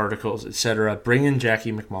books, articles, etc. Bring in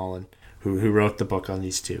Jackie McMullen, who wrote the book on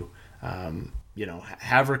these two.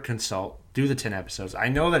 Have her consult, do the 10 episodes. I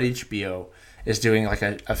know that HBO is doing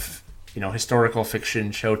a historical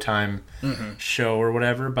fiction Showtime show or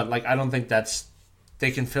whatever, but I don't think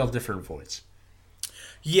they can fill different voids.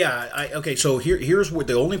 Yeah, okay, so here's what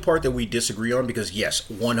the only part that we disagree on, because yes,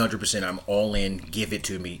 100% I'm all in, give it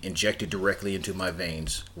to me, inject it directly into my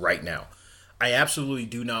veins right now. I absolutely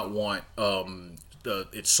do not want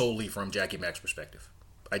it solely from Jackie Mack's perspective.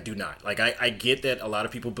 I do not. Like, I get that a lot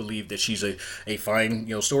of people believe that she's a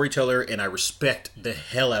fine, storyteller, and I respect the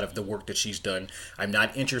hell out of the work that she's done. I'm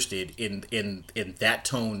not interested in that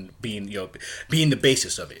tone being the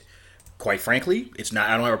basis of it. Quite frankly, it's not.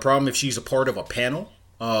 I don't have a problem if she's a part of a panel,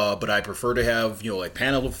 but I prefer to have a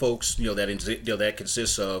panel of folks that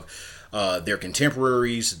consists of their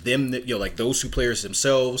contemporaries, them like those two players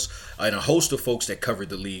themselves, and a host of folks that covered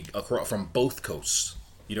the league across from both coasts.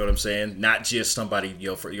 You know what I'm saying? Not just somebody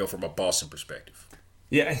from a Boston perspective.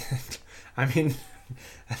 Yeah, I mean,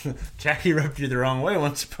 Jackie rubbed you the wrong way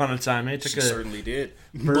once upon a time. She certainly did.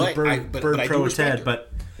 Bird pro Ted,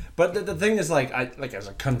 but the thing is, like as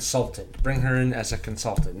a consultant, bring her in as a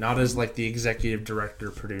consultant, not as like the executive director,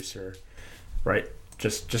 producer, right?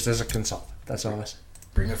 Just as a consultant. That's all I say.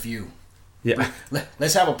 Bring a few. Yeah.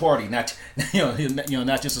 Let's have a party, not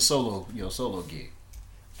not just a solo gig.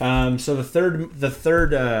 So the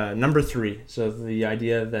third number 3. So the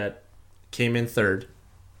idea that came in third.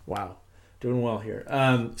 Wow, doing well here.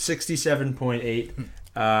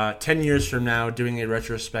 67.8. 10 years from now, doing a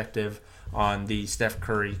retrospective on the Steph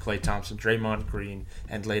Curry, Klay Thompson, Draymond Green,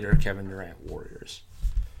 and later Kevin Durant Warriors.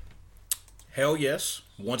 Hell yes.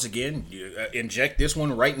 Once again, you, inject this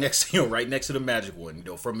one right next to the Magic one.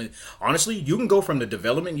 Honestly, you can go from the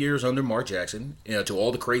development years under Mark Jackson to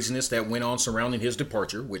all the craziness that went on surrounding his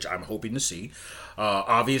departure, which I'm hoping to see.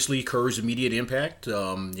 Obviously, Kerr's immediate impact,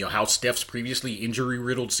 how Steph's previously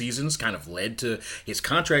injury-riddled seasons kind of led to his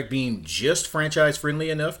contract being just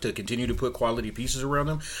franchise-friendly enough to continue to put quality pieces around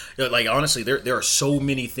him. Honestly, there are so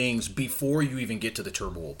many things before you even get to the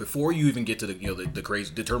turmoil, before you even get to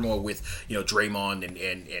the turmoil with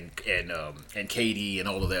Draymond and KD and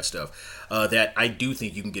all of that stuff. That I do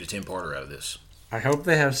think you can get a 10-parter out of this. I hope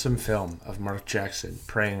they have some film of Mark Jackson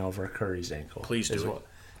praying over Curry's ankle. Please do it.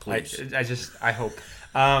 Please. I hope.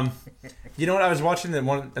 You know what? I was watching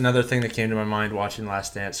another thing that came to my mind watching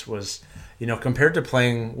Last Dance was, compared to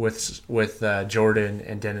playing with Jordan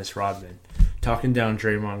and Dennis Rodman, talking down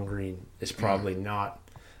Draymond Green is probably not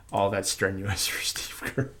all that strenuous for Steve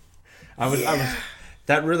Kerr.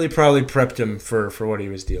 That really probably prepped him for what he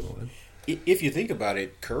was dealing with. If you think about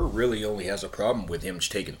it, Kerr really only has a problem with him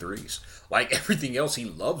taking threes. Like everything else, he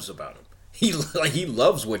loves about him. He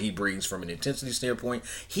loves what he brings from an intensity standpoint.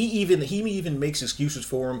 He even makes excuses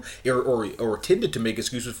for him, or tended to make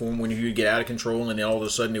excuses for him when he would get out of control, and then all of a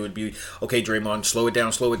sudden it would be, okay, Draymond, slow it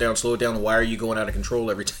down. Why are you going out of control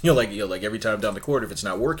every time? Like every time down the court if it's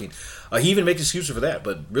not working. He even makes excuses for that.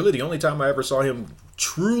 But really, the only time I ever saw him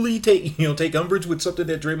truly take umbrage with something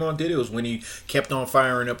that Draymond did, it was when he kept on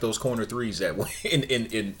firing up those corner threes that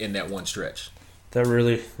in that one stretch. That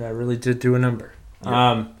really did do a number.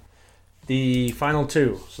 Yeah. The final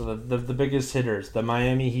two, so the biggest hitters, the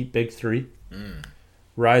Miami Heat Big Three,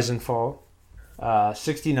 rise and fall,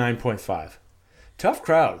 69.5. Tough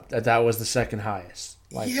crowd that was the second highest.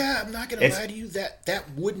 I'm not gonna lie to you, that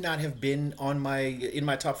would not have been in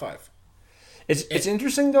my top 5. It's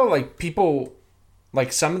interesting though, like people,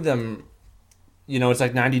 like some of them, it's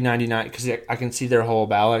like 90-99 because I can see their whole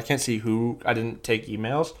ballot. I can't see who. I didn't take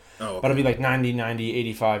emails, but it'll be like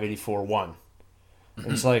 90-90, 85-84, 1.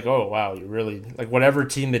 And it's like, oh wow, you really like whatever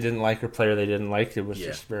team they didn't like or player they didn't like. It was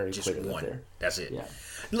just very clear that there. That's it. Yeah.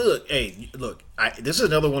 Look, this is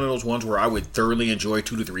another one of those ones where I would thoroughly enjoy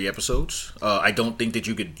 2 to 3 episodes. I don't think that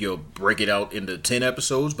you could break it out into 10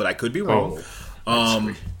 episodes, but I could be wrong.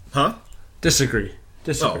 Disagree.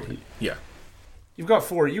 Oh, yeah. You've got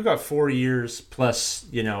 4 years plus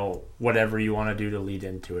whatever you want to do to lead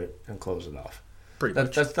into it and close it off. Pretty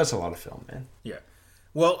much. That's a lot of film, man. Yeah.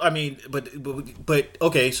 Well, I mean, but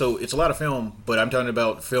okay, so it's a lot of film, but I'm talking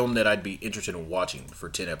about film that I'd be interested in watching for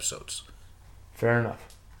 10 episodes. Fair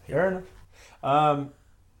enough.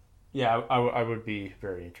 Yeah, I would be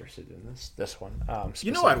very interested in this one.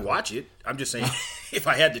 I'd watch it. I'm just saying, if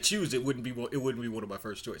I had to choose, it wouldn't be one of my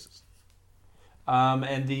first choices.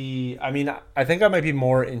 I think I might be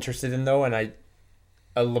more interested in a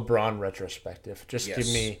LeBron retrospective. Just give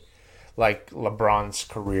me like LeBron's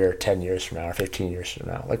career 10 years from now or 15 years from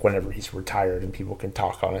now, like whenever he's retired and people can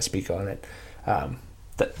talk on it, speak on it.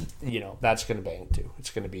 That's going to bang too. It's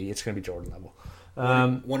going to be Jordan level.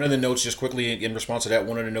 One of the notes, just quickly in response to that,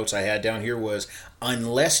 one of the notes I had down here was,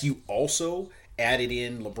 unless you also added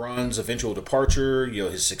in LeBron's eventual departure,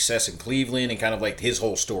 his success in Cleveland, and kind of like his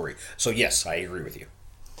whole story. So yes, I agree with you.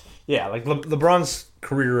 Yeah, like LeBron's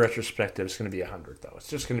career retrospective is going to be 100 though. It's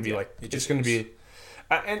just going to be it's going to be.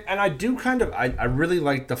 And I do I really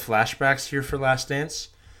like the flashbacks here for Last Dance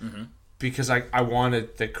because I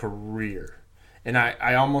wanted the career. And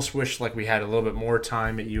I almost wish like we had a little bit more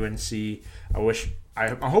time at UNC.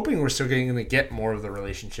 I'm hoping we're still going to get more of the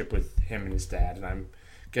relationship with him and his dad. And I'm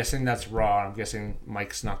guessing that's raw. I'm guessing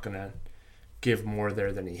Mike's not going to give more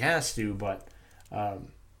there than he has to. But, I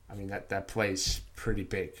mean, that plays pretty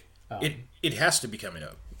big. It has to be coming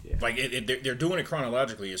up. Yeah. Like, they're doing it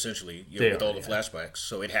chronologically, essentially, with all the flashbacks.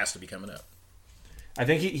 So it has to be coming up. I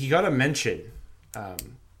think he got a mention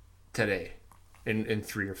today in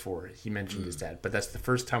 3 or 4. He mentioned his dad. But that's the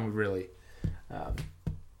first time we really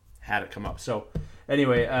had it come up. So,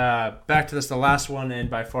 anyway, back to this, the last one, and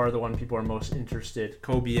by far the one people are most interested.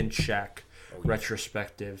 Kobe and Shaq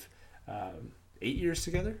retrospective. 8 years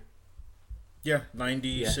together? Yeah,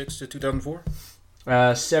 96 to 2004.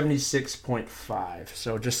 76.5.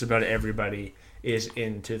 So just about everybody is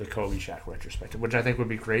into the Kobe Shaq retrospective, which I think would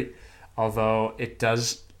be great. Although it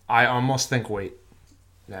does, I almost think wait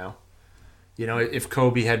now. You know, if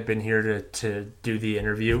Kobe had been here to do the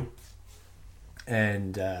interview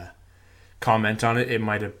and comment on it, it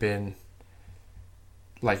might have been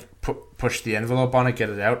like push the envelope on it,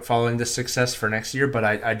 get it out following the success for next year. But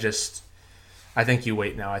I think you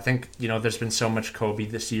wait now. I think, you know, there's been so much Kobe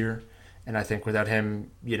this year. And I think without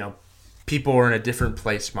him, you know, people are in a different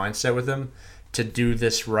place mindset with him to do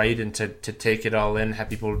this right and to take it all in, have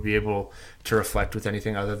people be able to reflect with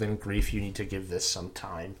anything other than grief. You need to give this some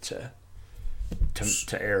time to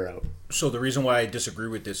air out. So the reason why I disagree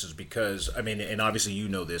with this is because, I mean, and obviously you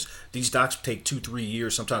know this, these docs take 2-3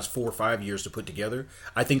 years, sometimes 4 or 5 years to put together.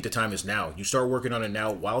 I think the time is now. You start working on it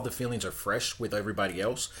now while the feelings are fresh with everybody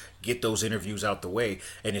else. Get those interviews out the way,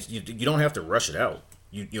 and you don't have to rush it out.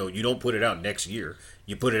 You don't put it out next year.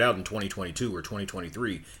 You put it out in 2022 or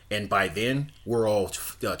 2023, and by then we're all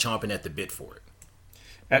chomping at the bit for it.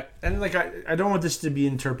 And like I don't want this to be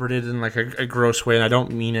interpreted in like a gross way, and I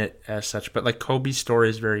don't mean it as such, but like Kobe's story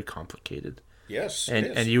is very complicated. Yes,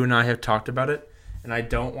 and you and I have talked about it, and I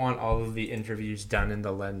don't want all of the interviews done in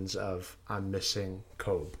the lens of I'm missing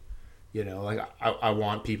Kobe. You know, like I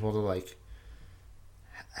want people to like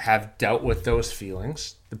have dealt with those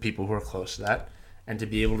feelings, the people who are close to that, and to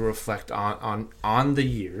be able to reflect on the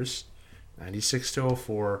years, 96 to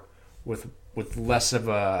 04, with less of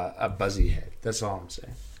a buzzy head. That's all I'm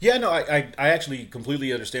saying. Yeah, no, I actually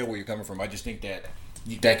completely understand where you're coming from. I just think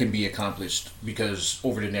that can be accomplished because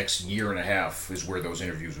over the next year and a half is where those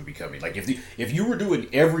interviews will be coming. Like if you were doing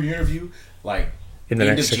every interview like in the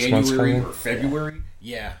next 6 months, January or February,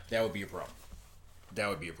 that would be a problem. That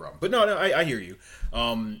would be a problem. But no, I hear you.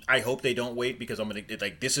 I hope they don't wait because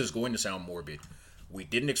this is going to sound morbid. We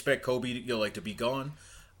didn't expect Kobe to be gone.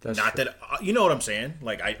 That's not true. that you know what I'm saying.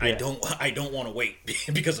 Like I don't want to wait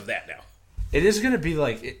because of that now. It is going to be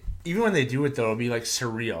like even when they do it though, it'll be like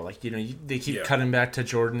surreal. Like they keep cutting back to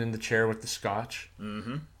Jordan in the chair with the scotch,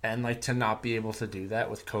 and like to not be able to do that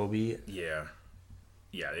with Kobe. Yeah,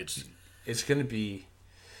 it's going to be,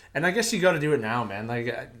 and I guess you got to do it now, man.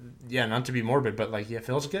 Like not to be morbid, but like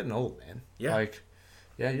Phil's getting old, man. Yeah, like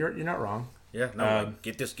you're not wrong. Yeah, no,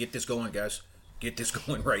 get this going, guys. Get this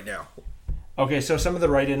going right now. Okay, so some of the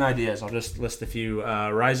write-in ideas. I'll just list a few.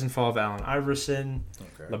 Rise and Fall of Allen Iverson.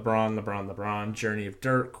 Okay. LeBron. Journey of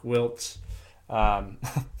Dirk. Wilt. How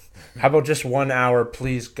about just 1 hour,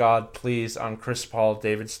 please, God, please, on Chris Paul,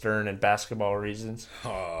 David Stern, and basketball reasons?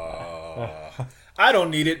 I don't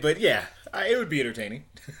need it, but yeah, it would be entertaining.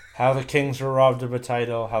 How the Kings were robbed of a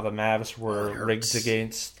title. How the Mavs were rigged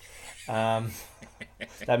against.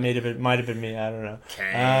 That might have been me. I don't know.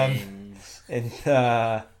 And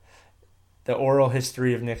the oral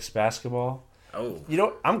history of Knicks basketball. Oh,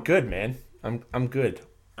 I'm good, man. I'm good.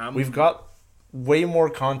 We've got way more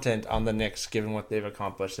content on the Knicks given what they've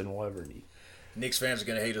accomplished than we'll ever need. Knicks fans are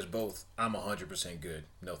gonna hate us both. I'm 100% good.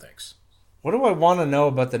 No thanks. What do I want to know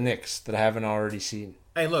about the Knicks that I haven't already seen?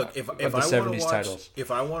 Hey, look, if I want to watch titles. If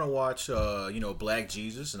I want to watch, Black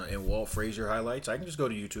Jesus and Walt Frazier highlights, I can just go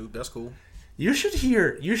to YouTube. That's cool. You should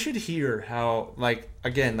hear how, like,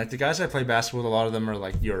 again, like the guys I play basketball with, a lot of them are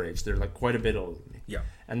like your age. They're like quite a bit older than me. Yeah.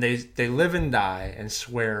 And they live and die and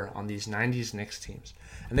swear on these 90s Knicks teams.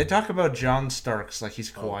 And they talk about John Starks like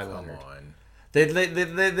he's Kawhi Leonard. Come on.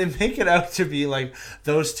 They make it out to be like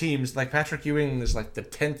those teams. Like Patrick Ewing is like the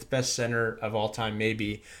 10th best center of all time,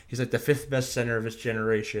 maybe. He's like the 5th best center of his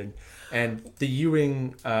generation. And the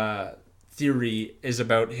Ewing theory is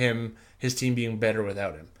about his team being better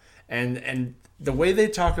without him. And the way they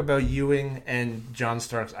talk about Ewing and John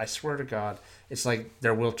Starks, I swear to God, it's like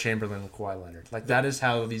they're Wilt Chamberlain and Kawhi Leonard. Like that is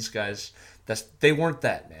how these guys. They weren't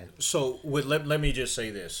that, man. So let me just say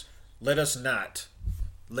this: let us not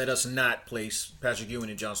let us not place Patrick Ewing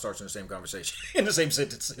and John Starks in the same conversation, in the same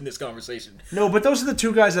sentence in this conversation. No, but those are the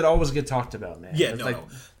two guys that always get talked about, man. Yeah, It's no.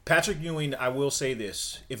 Patrick Ewing, I will say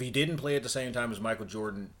this. If he didn't play at the same time as Michael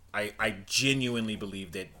Jordan, I genuinely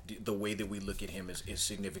believe that the way that we look at him is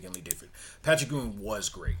significantly different. Patrick Ewing was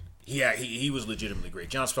great. Yeah, he was legitimately great.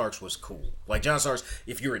 John Starks was cool. Like, John Starks,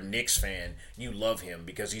 if you're a Knicks fan, you love him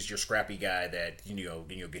because he's your scrappy guy that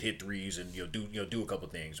could hit threes and do a couple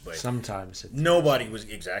things. But Sometimes nobody was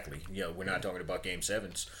exactly. We're not talking about Game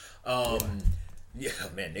 7s. Yeah,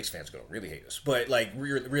 man, Knicks fans are gonna really hate us. But like,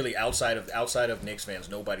 really outside of Knicks fans,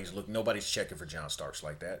 nobody's checking for John Starks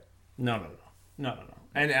like that. No.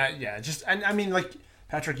 And I mean, like,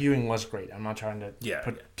 Patrick Ewing was great. I'm not trying to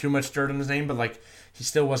put too much dirt on his name, but like, he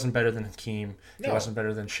still wasn't better than Hakeem. He wasn't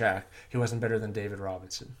better than Shaq. He wasn't better than David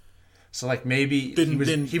Robinson. So like, maybe he was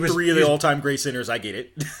three of the all-time great centers. I get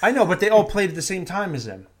it. I know, but they all played at the same time as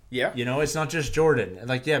him. Yeah, it's not just Jordan.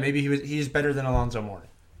 Like, maybe he's better than Alonzo Mourning.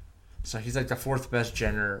 So he's like the fourth best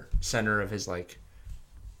center of his like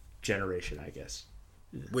generation, I guess.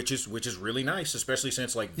 Which is really nice, especially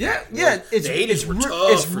since like the 80s were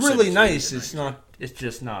tough. It's really nice. It's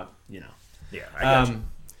just not. Yeah, I got you.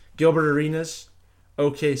 Gilbert Arenas,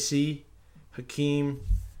 OKC, Hakeem.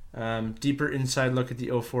 Deeper inside look at the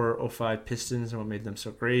 04-05 Pistons and what made them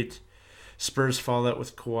so great. Spurs fallout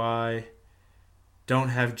with Kawhi. Don't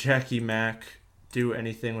have Jackie Mack do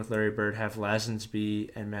anything with Larry Bird. Have Lazenby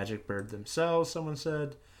and Magic Bird themselves, someone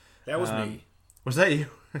said. That was me. Was that you?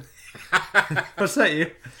 Was that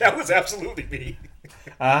you? That was absolutely me.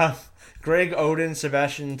 Greg Oden,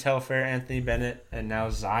 Sebastian Telfair, Anthony Bennett, and now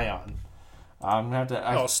Zion. I'm gonna have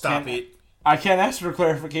to. Stop it! I can't ask for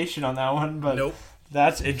clarification on that one, but nope.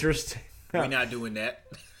 That's interesting. We're not doing that.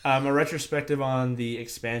 A retrospective on the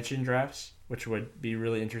expansion drafts, which would be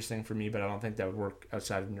really interesting for me, but I don't think that would work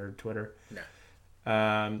outside of nerd Twitter.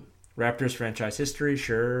 No. Raptors franchise history,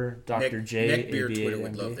 sure. Dr. J. Neckbeard Twitter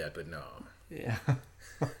would love that, but no. Yeah.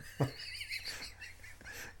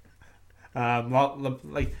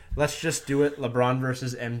 Let's just do it. LeBron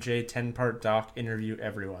versus MJ 10-part doc, interview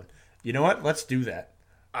everyone. You know what? Let's do that.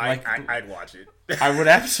 I'd watch it. I would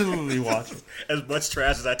absolutely watch it. As much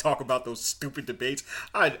trash as I talk about those stupid debates,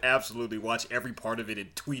 I'd absolutely watch every part of it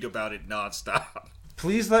and tweet about it nonstop.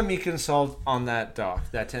 Please let me consult on that doc.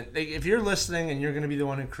 If you're listening and you're going to be the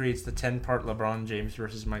one who creates the 10-part LeBron James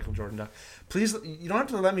versus Michael Jordan doc, please, you don't have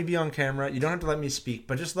to let me be on camera. You don't have to let me speak,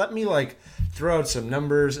 but just let me throw out some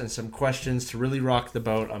numbers and some questions to really rock the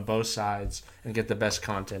boat on both sides and get the best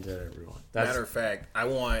content out of everyone. Matter of fact, I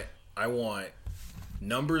want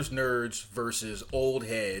numbers nerds versus old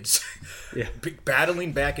heads,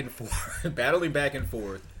 battling back and forth,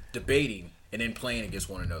 debating, and then playing against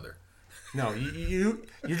one another. No, you're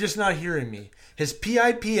just not hearing me. His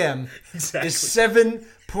PIPM exactly. is 7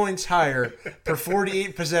 points higher per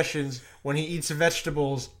 48 possessions when he eats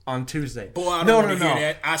vegetables on Tuesday. Boy, I don't want to hear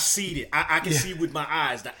that. I see it. I can see with my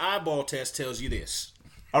eyes. The eyeball test tells you this.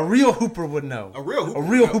 A real hooper would know. A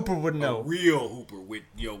real hooper would know. A real hooper with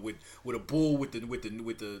a bull with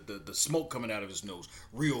the smoke coming out of his nose.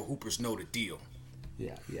 Real hoopers know the deal.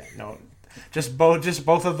 Yeah, no, just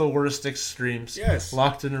both of the worst extremes. Yes,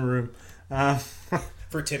 locked in a room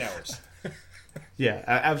for 10 hours. Yeah,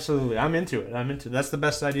 absolutely. I'm into it. That's the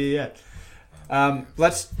best idea yet.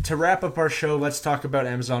 To wrap up our show, let's talk about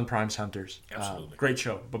Amazon Prime's Hunters. Absolutely, great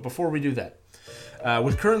show. But before we do that.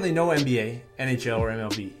 With currently no NBA, NHL, or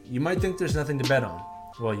MLB, you might think there's nothing to bet on.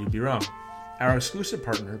 Well, you'd be wrong. Our exclusive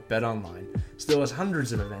partner, BetOnline, still has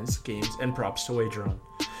hundreds of events, games, and props to wager on.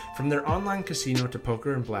 From their online casino to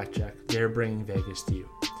poker and blackjack, they're bringing Vegas to you.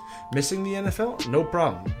 Missing the NFL? No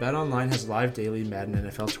problem. BetOnline has live daily Madden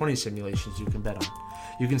NFL 20 simulations you can bet on.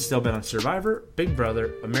 You can still bet on Survivor, Big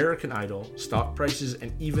Brother, American Idol, stock prices,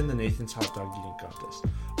 and even the Nathan's Hot Dog Eating Contest.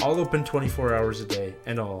 All open 24 hours a day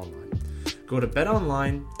and all online. Go to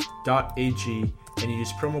betonline.ag and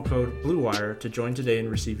use promo code BLUEWIRE to join today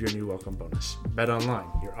and receive your new welcome bonus.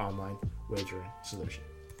 BetOnline, your online wagering solution.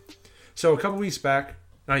 So a couple episodes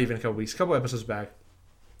back,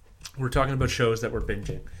 we're talking about shows that we're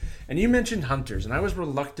binging. And you mentioned Hunters, and I was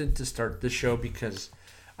reluctant to start this show because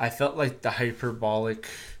I felt like the hyperbolic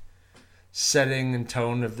setting and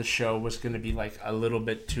tone of the show was going to be a little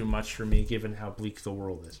bit too much for me given how bleak the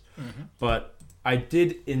world is. Mm-hmm. But I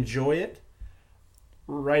did enjoy it.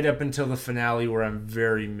 Right up until the finale where I'm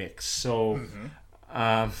very mixed. So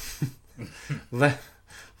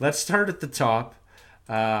let's start at the top.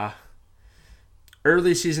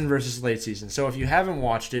 Early season versus late season. So if you haven't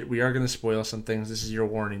watched it, we are going to spoil some things. This is your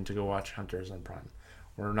warning to go watch Hunters on Prime.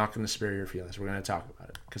 We're not going to spare your feelings. We're going to talk about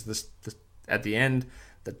it. Because this at the end,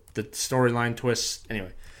 the storyline twists.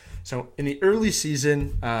 Anyway, so in the early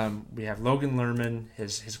season, we have Logan Lerman.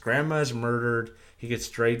 His grandma is murdered. He gets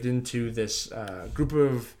dragged into this group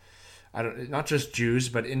of not just Jews,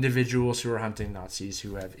 but individuals who are hunting Nazis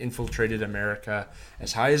who have infiltrated America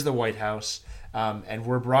as high as the White House, and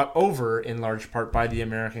were brought over in large part by the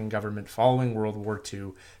American government following World War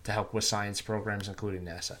II to help with science programs, including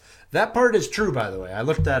NASA. That part is true, by the way. I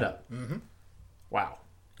looked that up. Mm-hmm. Wow.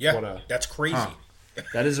 Yeah, that's crazy.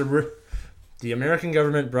 That is the American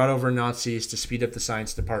government brought over Nazis to speed up the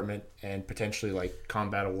science department and potentially like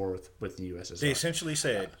combat a war with the USSR. They essentially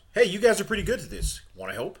said, "Hey, you guys are pretty good at this.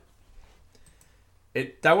 Want to help?"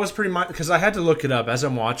 That was pretty much because I had to look it up as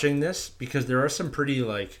I'm watching this because there's some pretty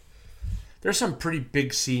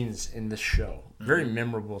big scenes in this show, very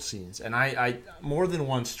memorable scenes, and I more than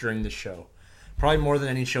once during the show, probably more than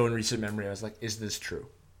any show in recent memory, I was like, "Is this true?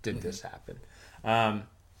 Did this happen?"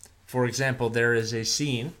 For example, there is a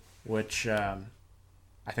scene which I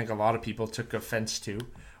think a lot of people took offense to,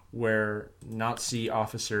 where Nazi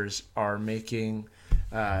officers are making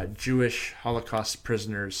Jewish Holocaust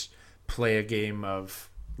prisoners play a game of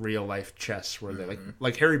real life chess where they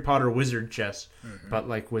like Harry Potter wizard chess, but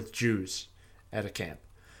like with Jews at a camp.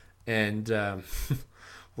 And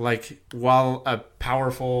like while a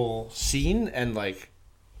powerful scene and like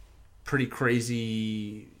pretty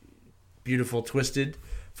crazy, beautiful, twisted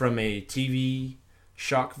from a TV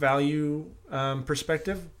shock value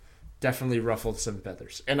perspective, definitely ruffled some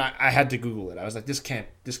feathers. And I had to Google it. I was like, this can't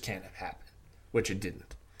have happened, which it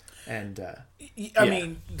didn't. And I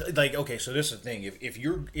mean, like, okay, so this is the thing. If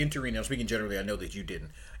you're entering, I'm speaking generally, I know that you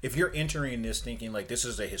didn't. If you're entering this thinking like this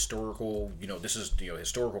is a historical,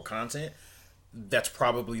 historical content, that's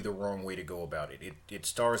probably the wrong way to go about it. It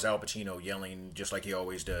stars Al Pacino yelling just like he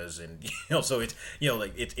always does, and so it's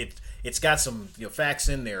it's got some facts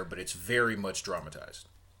in there, but it's very much dramatized.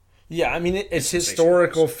 Yeah, I mean it's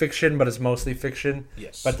historical fiction, but it's mostly fiction.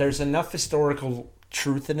 Yes, but there's enough historical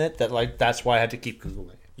truth in it that like that's why I had to keep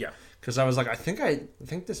Googling. Yeah, because I was like, I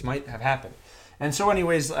think this might have happened. And so,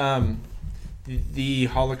 anyways, the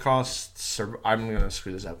Holocaust. I'm gonna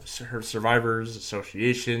screw this up. Survivors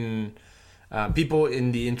Association, people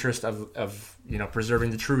in the interest of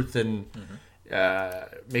preserving the truth and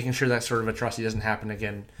making sure that sort of atrocity doesn't happen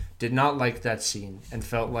again, did not like that scene and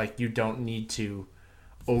felt like you don't need to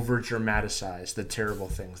over dramatize the terrible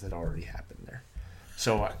things that already happened there.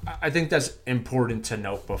 So I think that's important to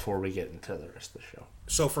note before we get into the rest of the show.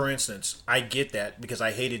 So, for instance, I get that because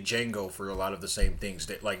I hated Django for a lot of the same things.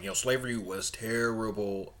 That, like, slavery was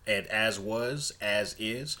terrible, and as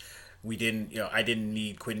is. We didn't, I didn't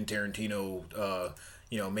need Quentin Tarantino,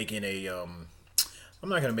 making a. I'm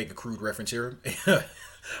not gonna make a crude reference here,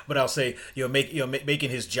 but I'll say, making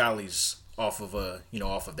his jollies off of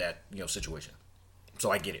that, situation.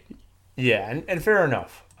 So I get it. Yeah, and fair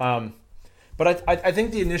enough. But I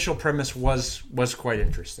think the initial premise was quite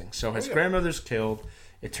interesting. So his grandmother's killed.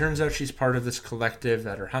 It turns out she's part of this collective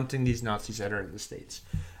that are hunting these Nazis that are in the States.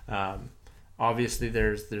 Obviously,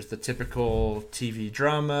 there's the typical TV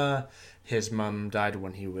drama. His mom died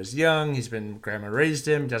when he was young. Grandma raised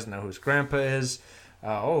him. Doesn't know who his grandpa is.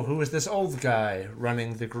 Who is this old guy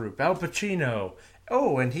running the group? Al Pacino.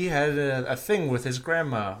 Oh, and he had a thing with his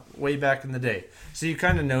grandma way back in the day. So you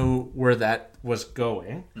kind of know where that was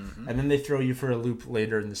going. Mm-hmm. And then they throw you for a loop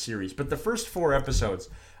later in the series. But the first 4 episodes,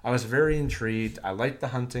 I was very intrigued. I liked the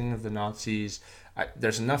hunting of the Nazis.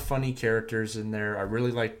 There's enough funny characters in there. I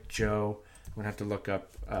really liked Joe. I'm going to have to look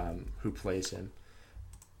up who plays him.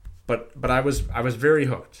 But I was very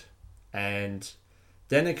hooked. And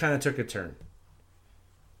then it kind of took a turn.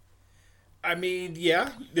 I mean, yeah.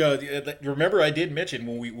 Remember, I did mention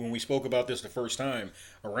when we spoke about this the first time,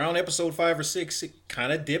 around episode 5 or 6, it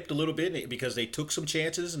kind of dipped a little bit because they took some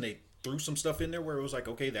chances and they threw some stuff in there where it was like,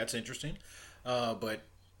 okay, that's interesting. But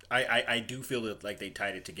I do feel that like they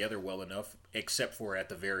tied it together well enough, except for at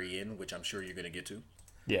the very end, which I'm sure you're going to get to.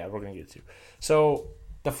 Yeah, we're going to get to. So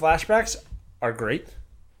the flashbacks are great.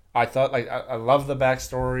 I thought I love the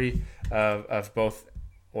backstory of both.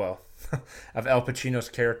 Well. Of Al Pacino's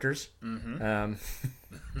characters, and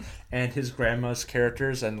his grandma's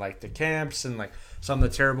characters, and like the camps, and like some of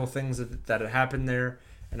the terrible things that had happened there.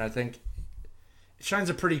 And I think it shines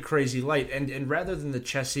a pretty crazy light. And rather than the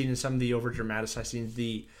chess scene and some of the over dramatized scenes,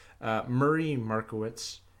 the Murray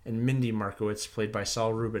Markowitz and Mindy Markowitz, played by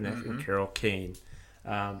Saul Rubinek and Carol Kane,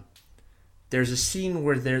 there's a scene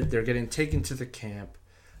where they're getting taken to the camp.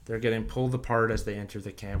 They're getting pulled apart as they enter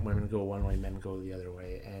the camp. Women go one way, men go the other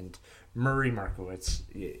way. And Murray Markowitz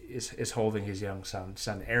is holding his young son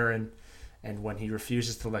Aaron. And when he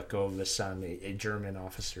refuses to let go of the son, a German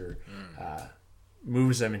officer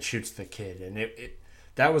moves him and shoots the kid, and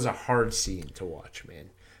that was a hard scene to watch,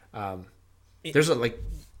 man. There's a like.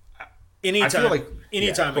 Anytime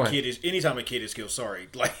a kid is killed, sorry,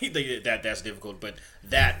 like that's difficult, but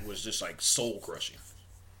that was just like soul crushing.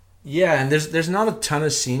 Yeah, and there's not a ton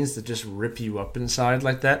of scenes that just rip you up inside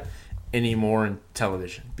like that anymore in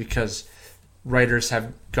television, because writers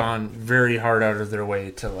have gone very hard out of their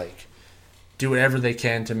way to like do whatever they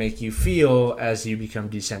can to make you feel as you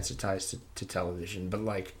become desensitized to television. But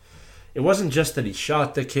like, it wasn't just that he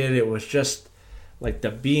shot the kid; it was just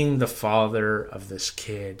like being the father of this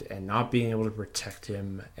kid and not being able to protect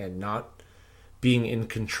him and not being in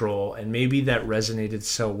control. And maybe that resonated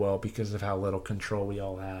so well because of how little control we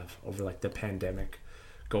all have over like the pandemic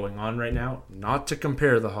going on right now. Not to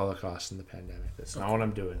compare the Holocaust and the pandemic. That's not what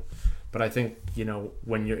I'm doing. But I think,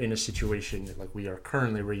 when you're in a situation like we are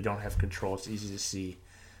currently where you don't have control, it's easy to see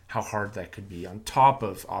how hard that could be, on top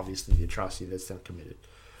of obviously the atrocity that's then committed.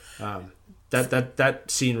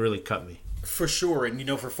 That scene really cut me. For sure,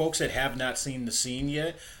 and for folks that have not seen the scene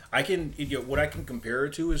yet, what I can compare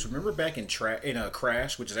it to is, remember back in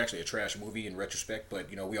Crash, which is actually a trash movie in retrospect, but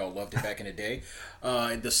we all loved it back in the day.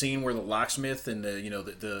 The scene where the locksmith and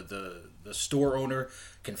the store owner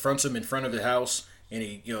confronts him in front of the house, and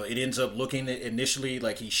it ends up looking initially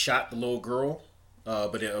like he shot the little girl,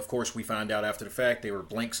 but of course we find out after the fact they were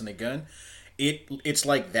blanks in the gun. It's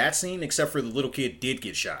like that scene, except for the little kid did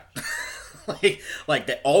get shot. like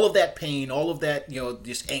that, all of that pain, all of that,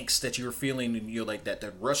 this angst that you're feeling, and like that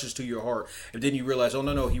rushes to your heart, and then you realize, oh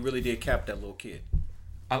no, he really did cap that little kid.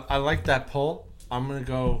 I like that poll. I'm gonna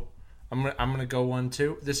go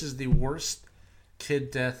 1-2. This is the worst kid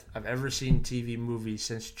death I've ever seen TV movie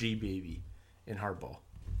since G Baby in Hardball.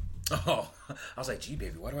 Oh, I was like, G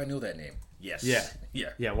Baby, why do I know that name? Yes.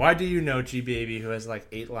 Yeah. Why do you know G Baby, who has like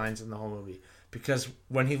 8 lines in the whole movie? Because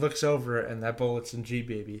when he looks over and that bullet's in G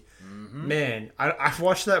Baby, man, I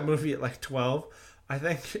watched that movie at like 12, I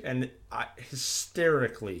think, and I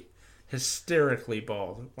hysterically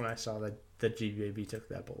bawled when I saw that G Baby took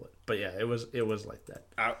that bullet. But yeah, it was like that.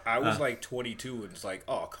 I was like 22, and it's like,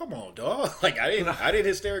 oh, come on, dog. Like I didn't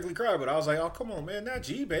hysterically cry, but I was like, oh, come on, man, not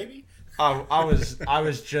G Baby. I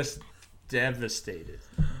was just devastated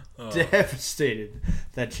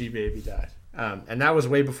that G Baby died. And that was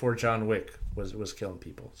way before John Wick was killing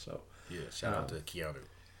people. So yeah, shout out to Keanu.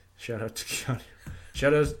 Shout out to Keanu.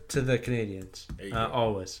 Shout out to the Canadians.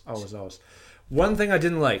 Always. One thing I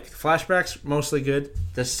didn't like: flashbacks mostly good.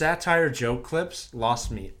 The satire joke clips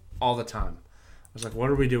lost me all the time. I was like, what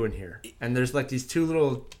are we doing here? And there's like these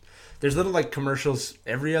little like commercials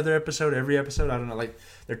every episode. I don't know, like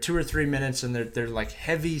they're 2 or 3 minutes, and they're like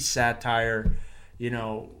heavy satire,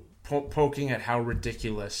 poking at how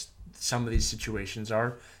ridiculous some of these situations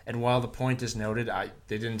are. And while the point is noted,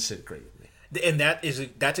 they didn't sit great with me. And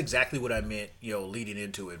that's exactly what I meant, leading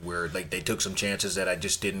into it, where like they took some chances that I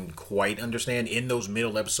just didn't quite understand in those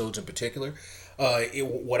middle episodes in particular.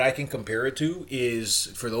 What I can compare it to is,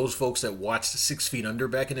 for those folks that watched 6 Feet Under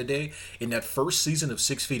back in the day, in that first season of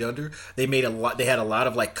 6 Feet Under, they had a lot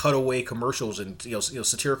of like cutaway commercials and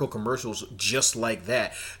satirical commercials just like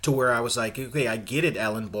that, to where I was like, okay, I get it,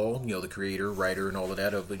 Alan Ball, the creator, writer, and all of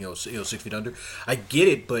that of 6 Feet Under, I get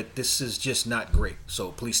it, but this is just not great.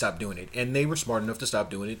 So please stop doing it. And they were smart enough to stop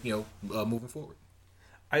doing it, moving forward.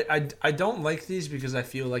 I don't like these because I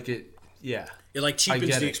feel like it. Yeah, it like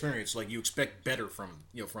cheapens the experience. Like you expect better from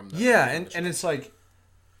the and it's like,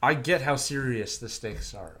 I get how serious the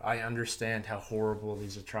stakes are. I understand how horrible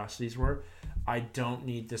these atrocities were. I don't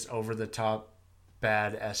need this over the top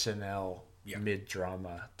bad SNL mid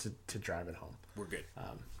drama to drive it home. We're good.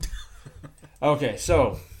 Okay,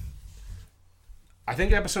 so I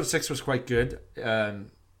think episode 6 was quite good,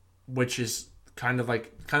 which is kind of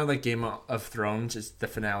like Game of Thrones. It's the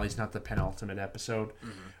finale, it's not the penultimate episode.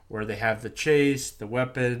 Where they have the chase, the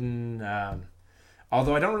weapon.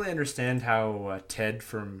 Although I don't really understand how Ted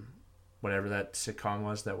from whatever that sitcom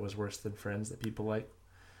was that was worse than Friends that people like.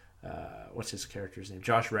 What's his character's name?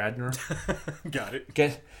 Josh Radnor. Got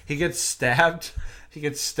it. He gets stabbed.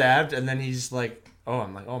 And then he's like, oh,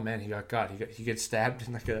 I'm like, oh man, he got. He gets stabbed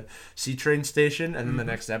in like a C train station, and then the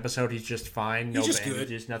next episode he's just fine, no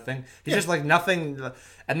bandages, nothing. He's just like nothing.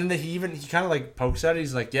 And then he kind of like pokes at it.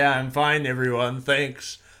 He's like, yeah, I'm fine, everyone,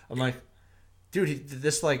 thanks. I'm like, dude,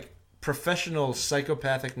 this like professional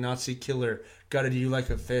psychopathic Nazi killer gutted you like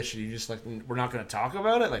a fish, and you just like, we're not going to talk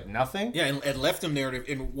about it, like nothing. Yeah, and left him there.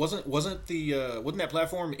 And wasn't that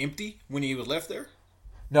platform empty when he was left there?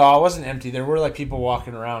 No, it wasn't empty. There were like people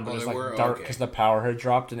walking around, but it was like dark because the power had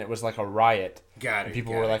dropped, and it was like a riot. Got it. And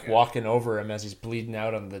people were like walking over him as he's bleeding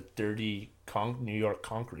out on the dirty New York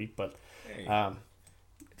concrete. But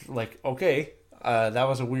like, okay, that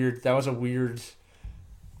was a weird,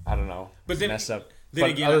 I don't know, But then, mess up. then But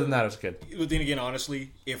again, other than that, it was good. But then again,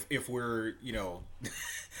 honestly, if we're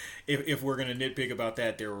if we're gonna nitpick about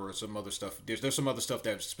that, there were some other stuff. There's some other stuff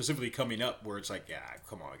that's specifically coming up where it's like, yeah,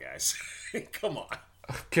 come on, guys, come on.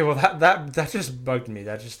 Okay, well that just bugged me.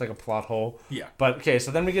 That's just like a plot hole. Yeah. But okay,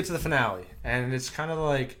 so then we get to the finale, and it's kind of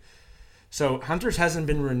like, so Hunters hasn't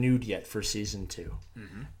been renewed yet for season 2,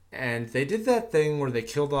 and they did that thing where they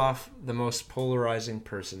killed off the most polarizing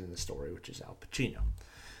person in the story, which is Al Pacino,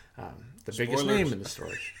 the biggest name in the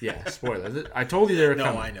story. Yeah, spoiler. I told you they were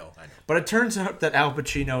coming. No, I know. But it turns out that Al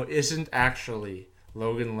Pacino isn't actually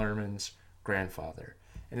Logan Lerman's grandfather,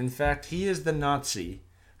 and in fact, he is the Nazi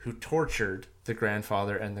who tortured the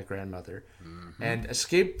grandfather and the grandmother, and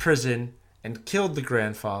escaped prison and killed the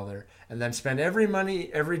grandfather, and then spent every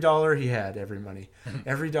dollar he had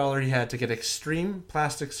to get extreme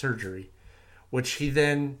plastic surgery, which he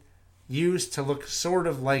then used to look sort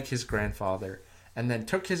of like his grandfather, and then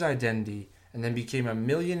took his identity, and then became a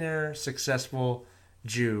millionaire, successful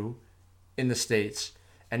Jew in the States.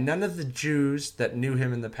 And none of the Jews that knew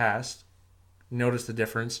him in the past noticed the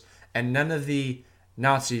difference, and none of the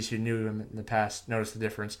Nazis who knew him in the past noticed the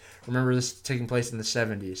difference. Remember, this taking place in the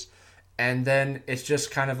 70s. And then it's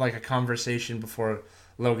just kind of like a conversation before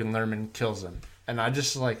Logan Lerman kills him. And I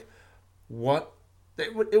just like, what?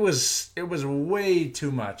 It was way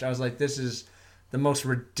too much. I was like, this is the most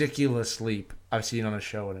ridiculous leap I've seen on a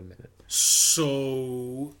show in a minute.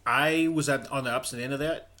 So I was on the opposite end of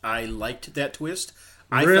that. I liked that twist.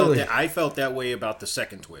 Really? I felt that way about the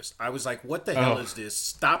second twist. I was like, what the hell is this?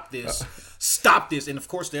 Stop this. Stop this. And of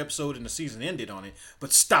course the episode and the season ended on it,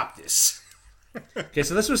 but stop this. Okay,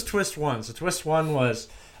 so this was twist 1. So twist 1 was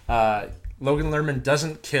Logan Lerman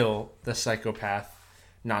doesn't kill the psychopath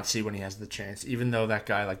Nazi when he has the chance, even though that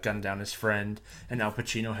guy like gunned down his friend, and Al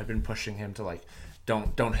Pacino had been pushing him to like,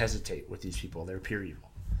 don't hesitate with these people. They're pure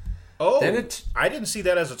evil. Oh, I didn't see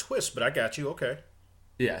that as a twist, but I got you. Okay.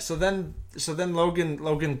 Yeah, so then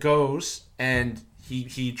Logan goes and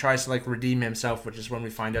he tries to like redeem himself, which is when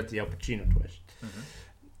we find out the Al Pacino twist.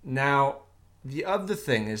 Now, the other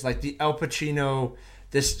thing is like the Al Pacino,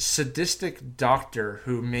 this sadistic doctor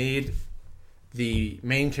who made the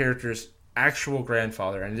main character's actual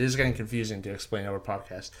grandfather, and it is getting confusing to explain over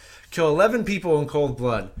podcast, kill 11 people in cold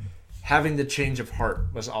blood, having the change of heart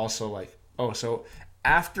was also like, oh, so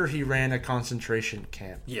after he ran a concentration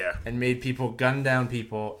camp and made people gun down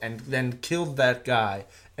people and then killed that guy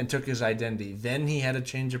and took his identity, then he had a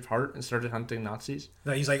change of heart and started hunting Nazis?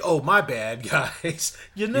 Now he's like, oh, my bad, guys.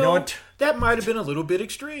 You know what? That might have been a little bit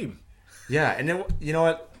extreme. Yeah, and then, you know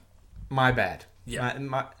what? My bad.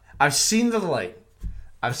 Yeah. I've seen the light.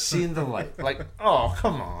 Like, oh,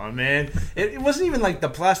 come on, man. It wasn't even like the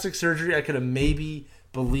plastic surgery. I could have maybe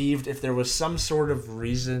believed if there was some sort of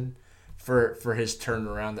reason for his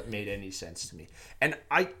turnaround that made any sense to me. And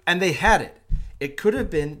they had it. It could have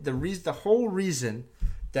been the whole reason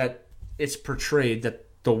that it's portrayed that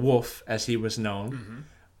the wolf, as he was known,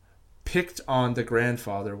 picked on the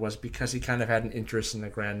grandfather was because he kind of had an interest in the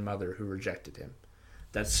grandmother who rejected him.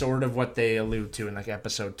 That's sort of what they allude to in like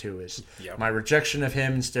episode 2 is my rejection of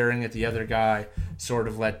him and staring at the other guy sort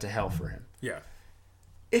of led to hell for him. Yeah.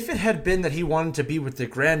 If it had been that he wanted to be with the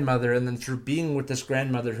grandmother, and then through being with this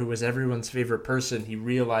grandmother who was everyone's favorite person, he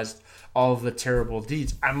realized all of the terrible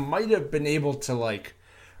deeds, I might have been able to like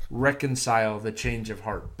reconcile the change of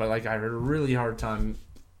heart. But like I had a really hard time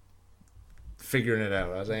figuring it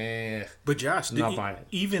out. I was like, but Josh, not buying it.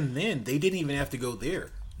 Even then, they didn't even have to go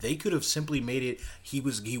there. They could have simply made it.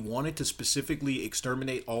 He wanted to specifically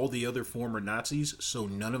exterminate all the other former Nazis, so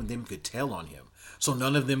none of them could tell on him. So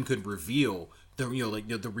none of them could reveal the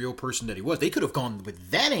real person that he was. They could have gone with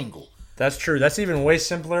that angle. That's true. That's even way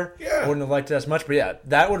simpler. Yeah. I wouldn't have liked it as much, but yeah,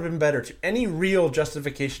 that would have been better too. Any real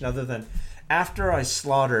justification other than after I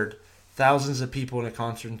slaughtered thousands of people in a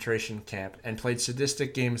concentration camp and played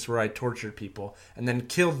sadistic games where I tortured people and then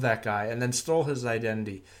killed that guy and then stole his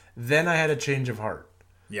identity, then I had a change of heart.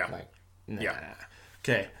 Yeah. Like, nah. Yeah.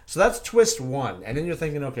 Okay, so that's twist 1, and then you're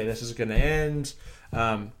thinking, okay, this is going to end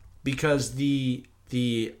because the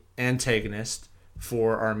antagonist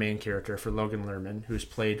for our main character, for Logan Lerman, who's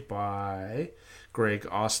played by Greg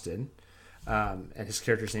Austin, and his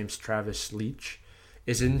character's name's Travis Leach,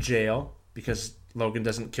 is in jail because Logan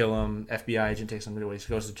doesn't kill him. FBI agent takes him away, he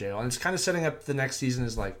goes to jail, and it's kind of setting up the next season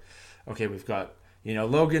is like, okay, we've got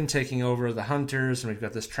Logan taking over the Hunters, and we've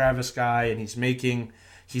got this Travis guy, and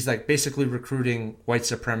he's like basically recruiting white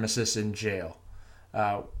supremacists in jail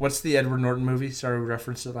What's the Edward Norton movie? Sorry, we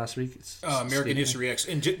referenced it last week. American History X.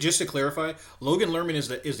 And just to clarify, Logan Lerman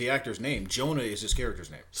is the actor's name. Jonah is his character's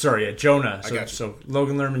name. Sorry, yeah, Jonah. I got you. So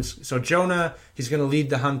Logan Lerman's... So Jonah, he's going to lead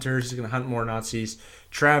the hunters. He's going to hunt more Nazis.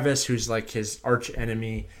 Travis, who's like his arch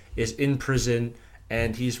enemy, is in prison,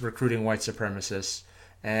 and he's recruiting white supremacists.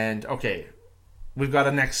 And, okay, we've got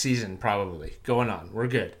a next season, probably, going on. We're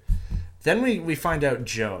good. Then we find out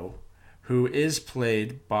Joe, who is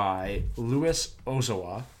played by Louis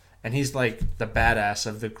Ozawa, and he's like the badass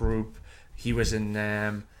of the group. He was in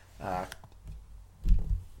them.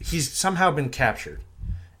 He's somehow been captured,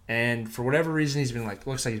 and for whatever reason, he's been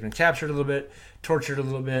looks like he's been captured a little bit, tortured a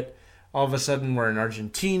little bit. All of a sudden, we're in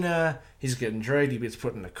Argentina. He's getting dragged. He gets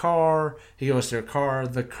put in a car. He goes to a car.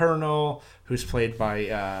 The Colonel, who's played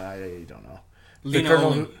by I don't know, Lena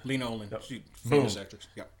Olin, She's famous actress.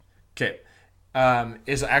 Yeah. Okay.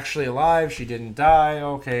 Is actually alive. She didn't die.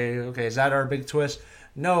 Okay. Is that our big twist?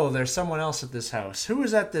 No, there's someone else at this house. Who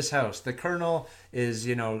is at this house? The Colonel is,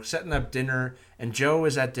 setting up dinner, and Joe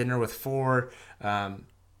is at dinner with 4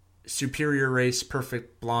 superior race,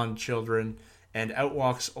 perfect blonde children, and out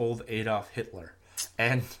walks old Adolf Hitler.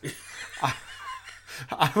 And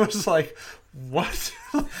I was like, what?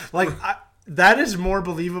 That is more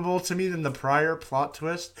believable to me than the prior plot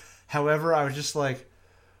twist. However, I was just like,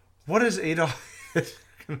 what is Adolf?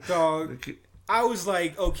 Dog, I was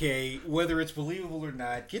like, okay, whether it's believable or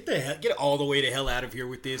not, get all the way the hell out of here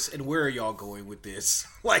with this. And where are y'all going with this?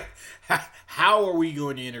 Like, how are we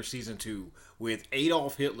going to enter season 2 with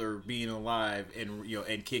Adolf Hitler being alive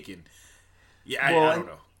and kicking? Yeah, I don't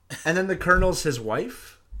know. And then the Colonel's his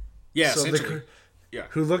wife. Yeah, so essentially. Yeah,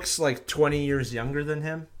 who looks like 20 years younger than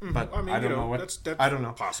him, but I don't know what. That's I don't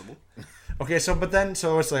know. Possible. Okay, so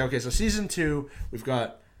it's like, okay, so season 2, we've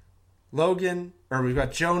got we've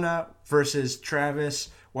got Jonah versus Travis,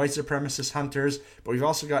 white supremacist hunters, but we've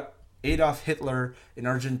also got Adolf Hitler in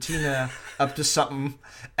Argentina up to something,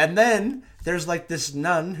 and then there's like this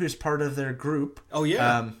nun who's part of their group. Oh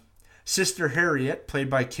yeah. Sister Harriet, played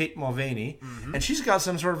by Kate Mulvaney, and she's got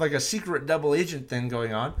some sort of like a secret double agent thing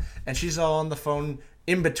going on, and she's all on the phone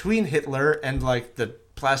in between Hitler and like the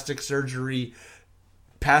plastic surgery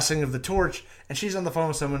passing of the torch, and she's on the phone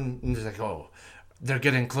with someone, and she's like, oh, they're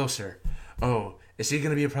getting closer. Oh, is he going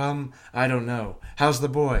to be a problem? I don't know. How's the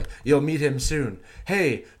boy? You'll meet him soon.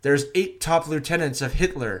 Hey, there's 8 top lieutenants of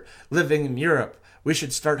Hitler living in Europe. We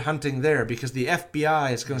should start hunting there because the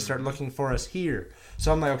FBI is going to start looking for us here.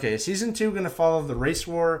 So I'm like, okay, is season 2 going to follow the race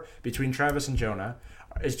war between Travis and Jonah?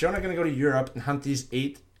 Is Jonah going to go to Europe and hunt these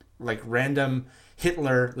 8 like random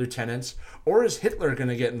Hitler lieutenants? Or is Hitler going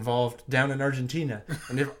to get involved down in Argentina?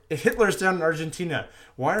 And if Hitler's down in Argentina,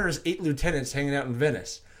 why are his 8 lieutenants hanging out in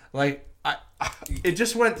Venice? Like, it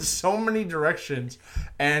just went so many directions.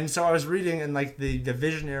 And so I was reading, and like the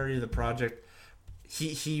visionary of the project,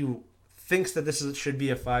 he thinks that this should be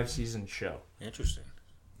a 5-season show. Interesting.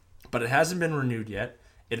 But it hasn't been renewed yet.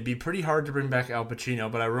 It'd be pretty hard to bring back Al Pacino,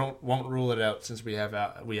 but I won't rule it out since we have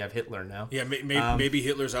Hitler now. Yeah, maybe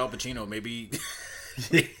Hitler's Al Pacino. Maybe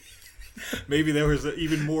maybe there was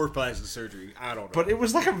even more plastic surgery. I don't know. But it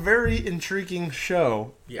was like a very intriguing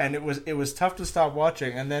show, and it was tough to stop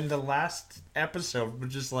watching. And then the last episode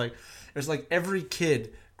was just like, it was like every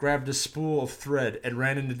kid grabbed a spool of thread and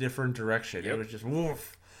ran in a different direction. Yep. It was just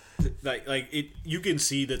woof. Like it, you can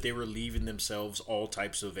see that they were leaving themselves all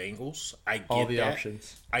types of angles. I get all the that.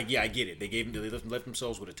 Options. I get it. They left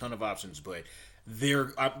themselves with a ton of options, but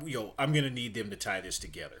I'm gonna need them to tie this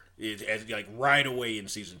together, like right away in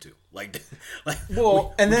season 2. Then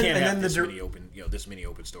this many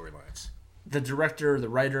open storylines. The director, the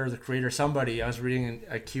writer, the creator, somebody I was reading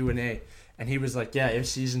a Q&A, and he was like, yeah, if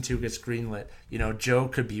season 2 gets greenlit, Joe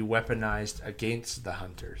could be weaponized against the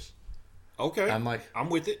hunters. Okay, I'm like,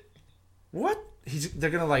 I'm with it. What? They're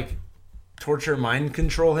gonna like torture, mind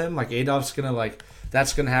control him? Like Adolf's gonna like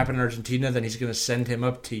that's gonna happen in Argentina? Then he's gonna send him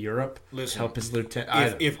up to Europe to help his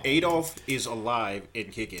lieutenant. If Adolf is alive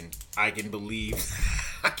and kicking, I can believe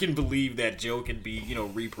that Joe can be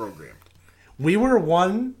reprogrammed. We were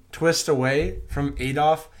one twist away from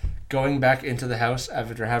Adolf going back into the house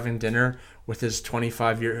after having dinner with his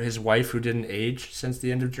his wife who didn't age since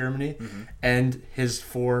the end of Germany, and his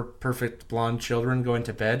 4 perfect blonde children going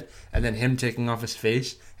to bed, and then him taking off his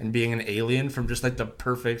face and being an alien from just like the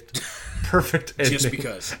perfect ending. Just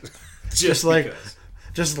because. just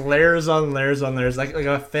layers on layers on layers, like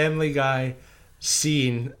a Family Guy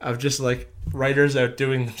scene of just like writers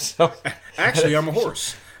outdoing themselves. Actually, I'm a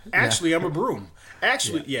horse. Actually, I'm a broom.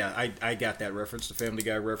 Actually, I got that reference, the Family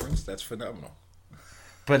Guy reference. That's phenomenal.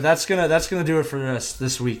 But that's gonna do it for us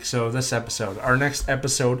this week. So this episode, our next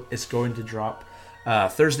episode is going to drop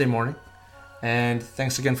Thursday morning. And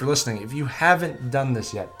thanks again for listening. If you haven't done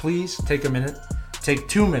this yet, please take a minute. Take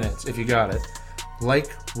 2 minutes if you got it.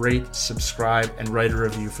 Like, rate, subscribe, and write a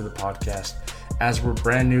review for the podcast. As we're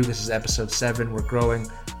brand new, this is episode 7. We're growing.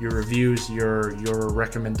 Your reviews, your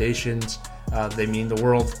recommendations, they mean the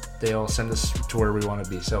world. They'll send us to where we want to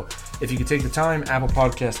be. So if you could take the time, Apple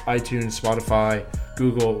Podcasts, iTunes, Spotify,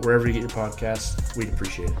 Google, wherever you get your podcasts, we'd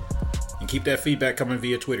appreciate it. And keep that feedback coming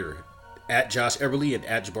via Twitter, @Josh Eberly and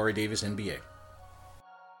 @Jabari Davis NBA.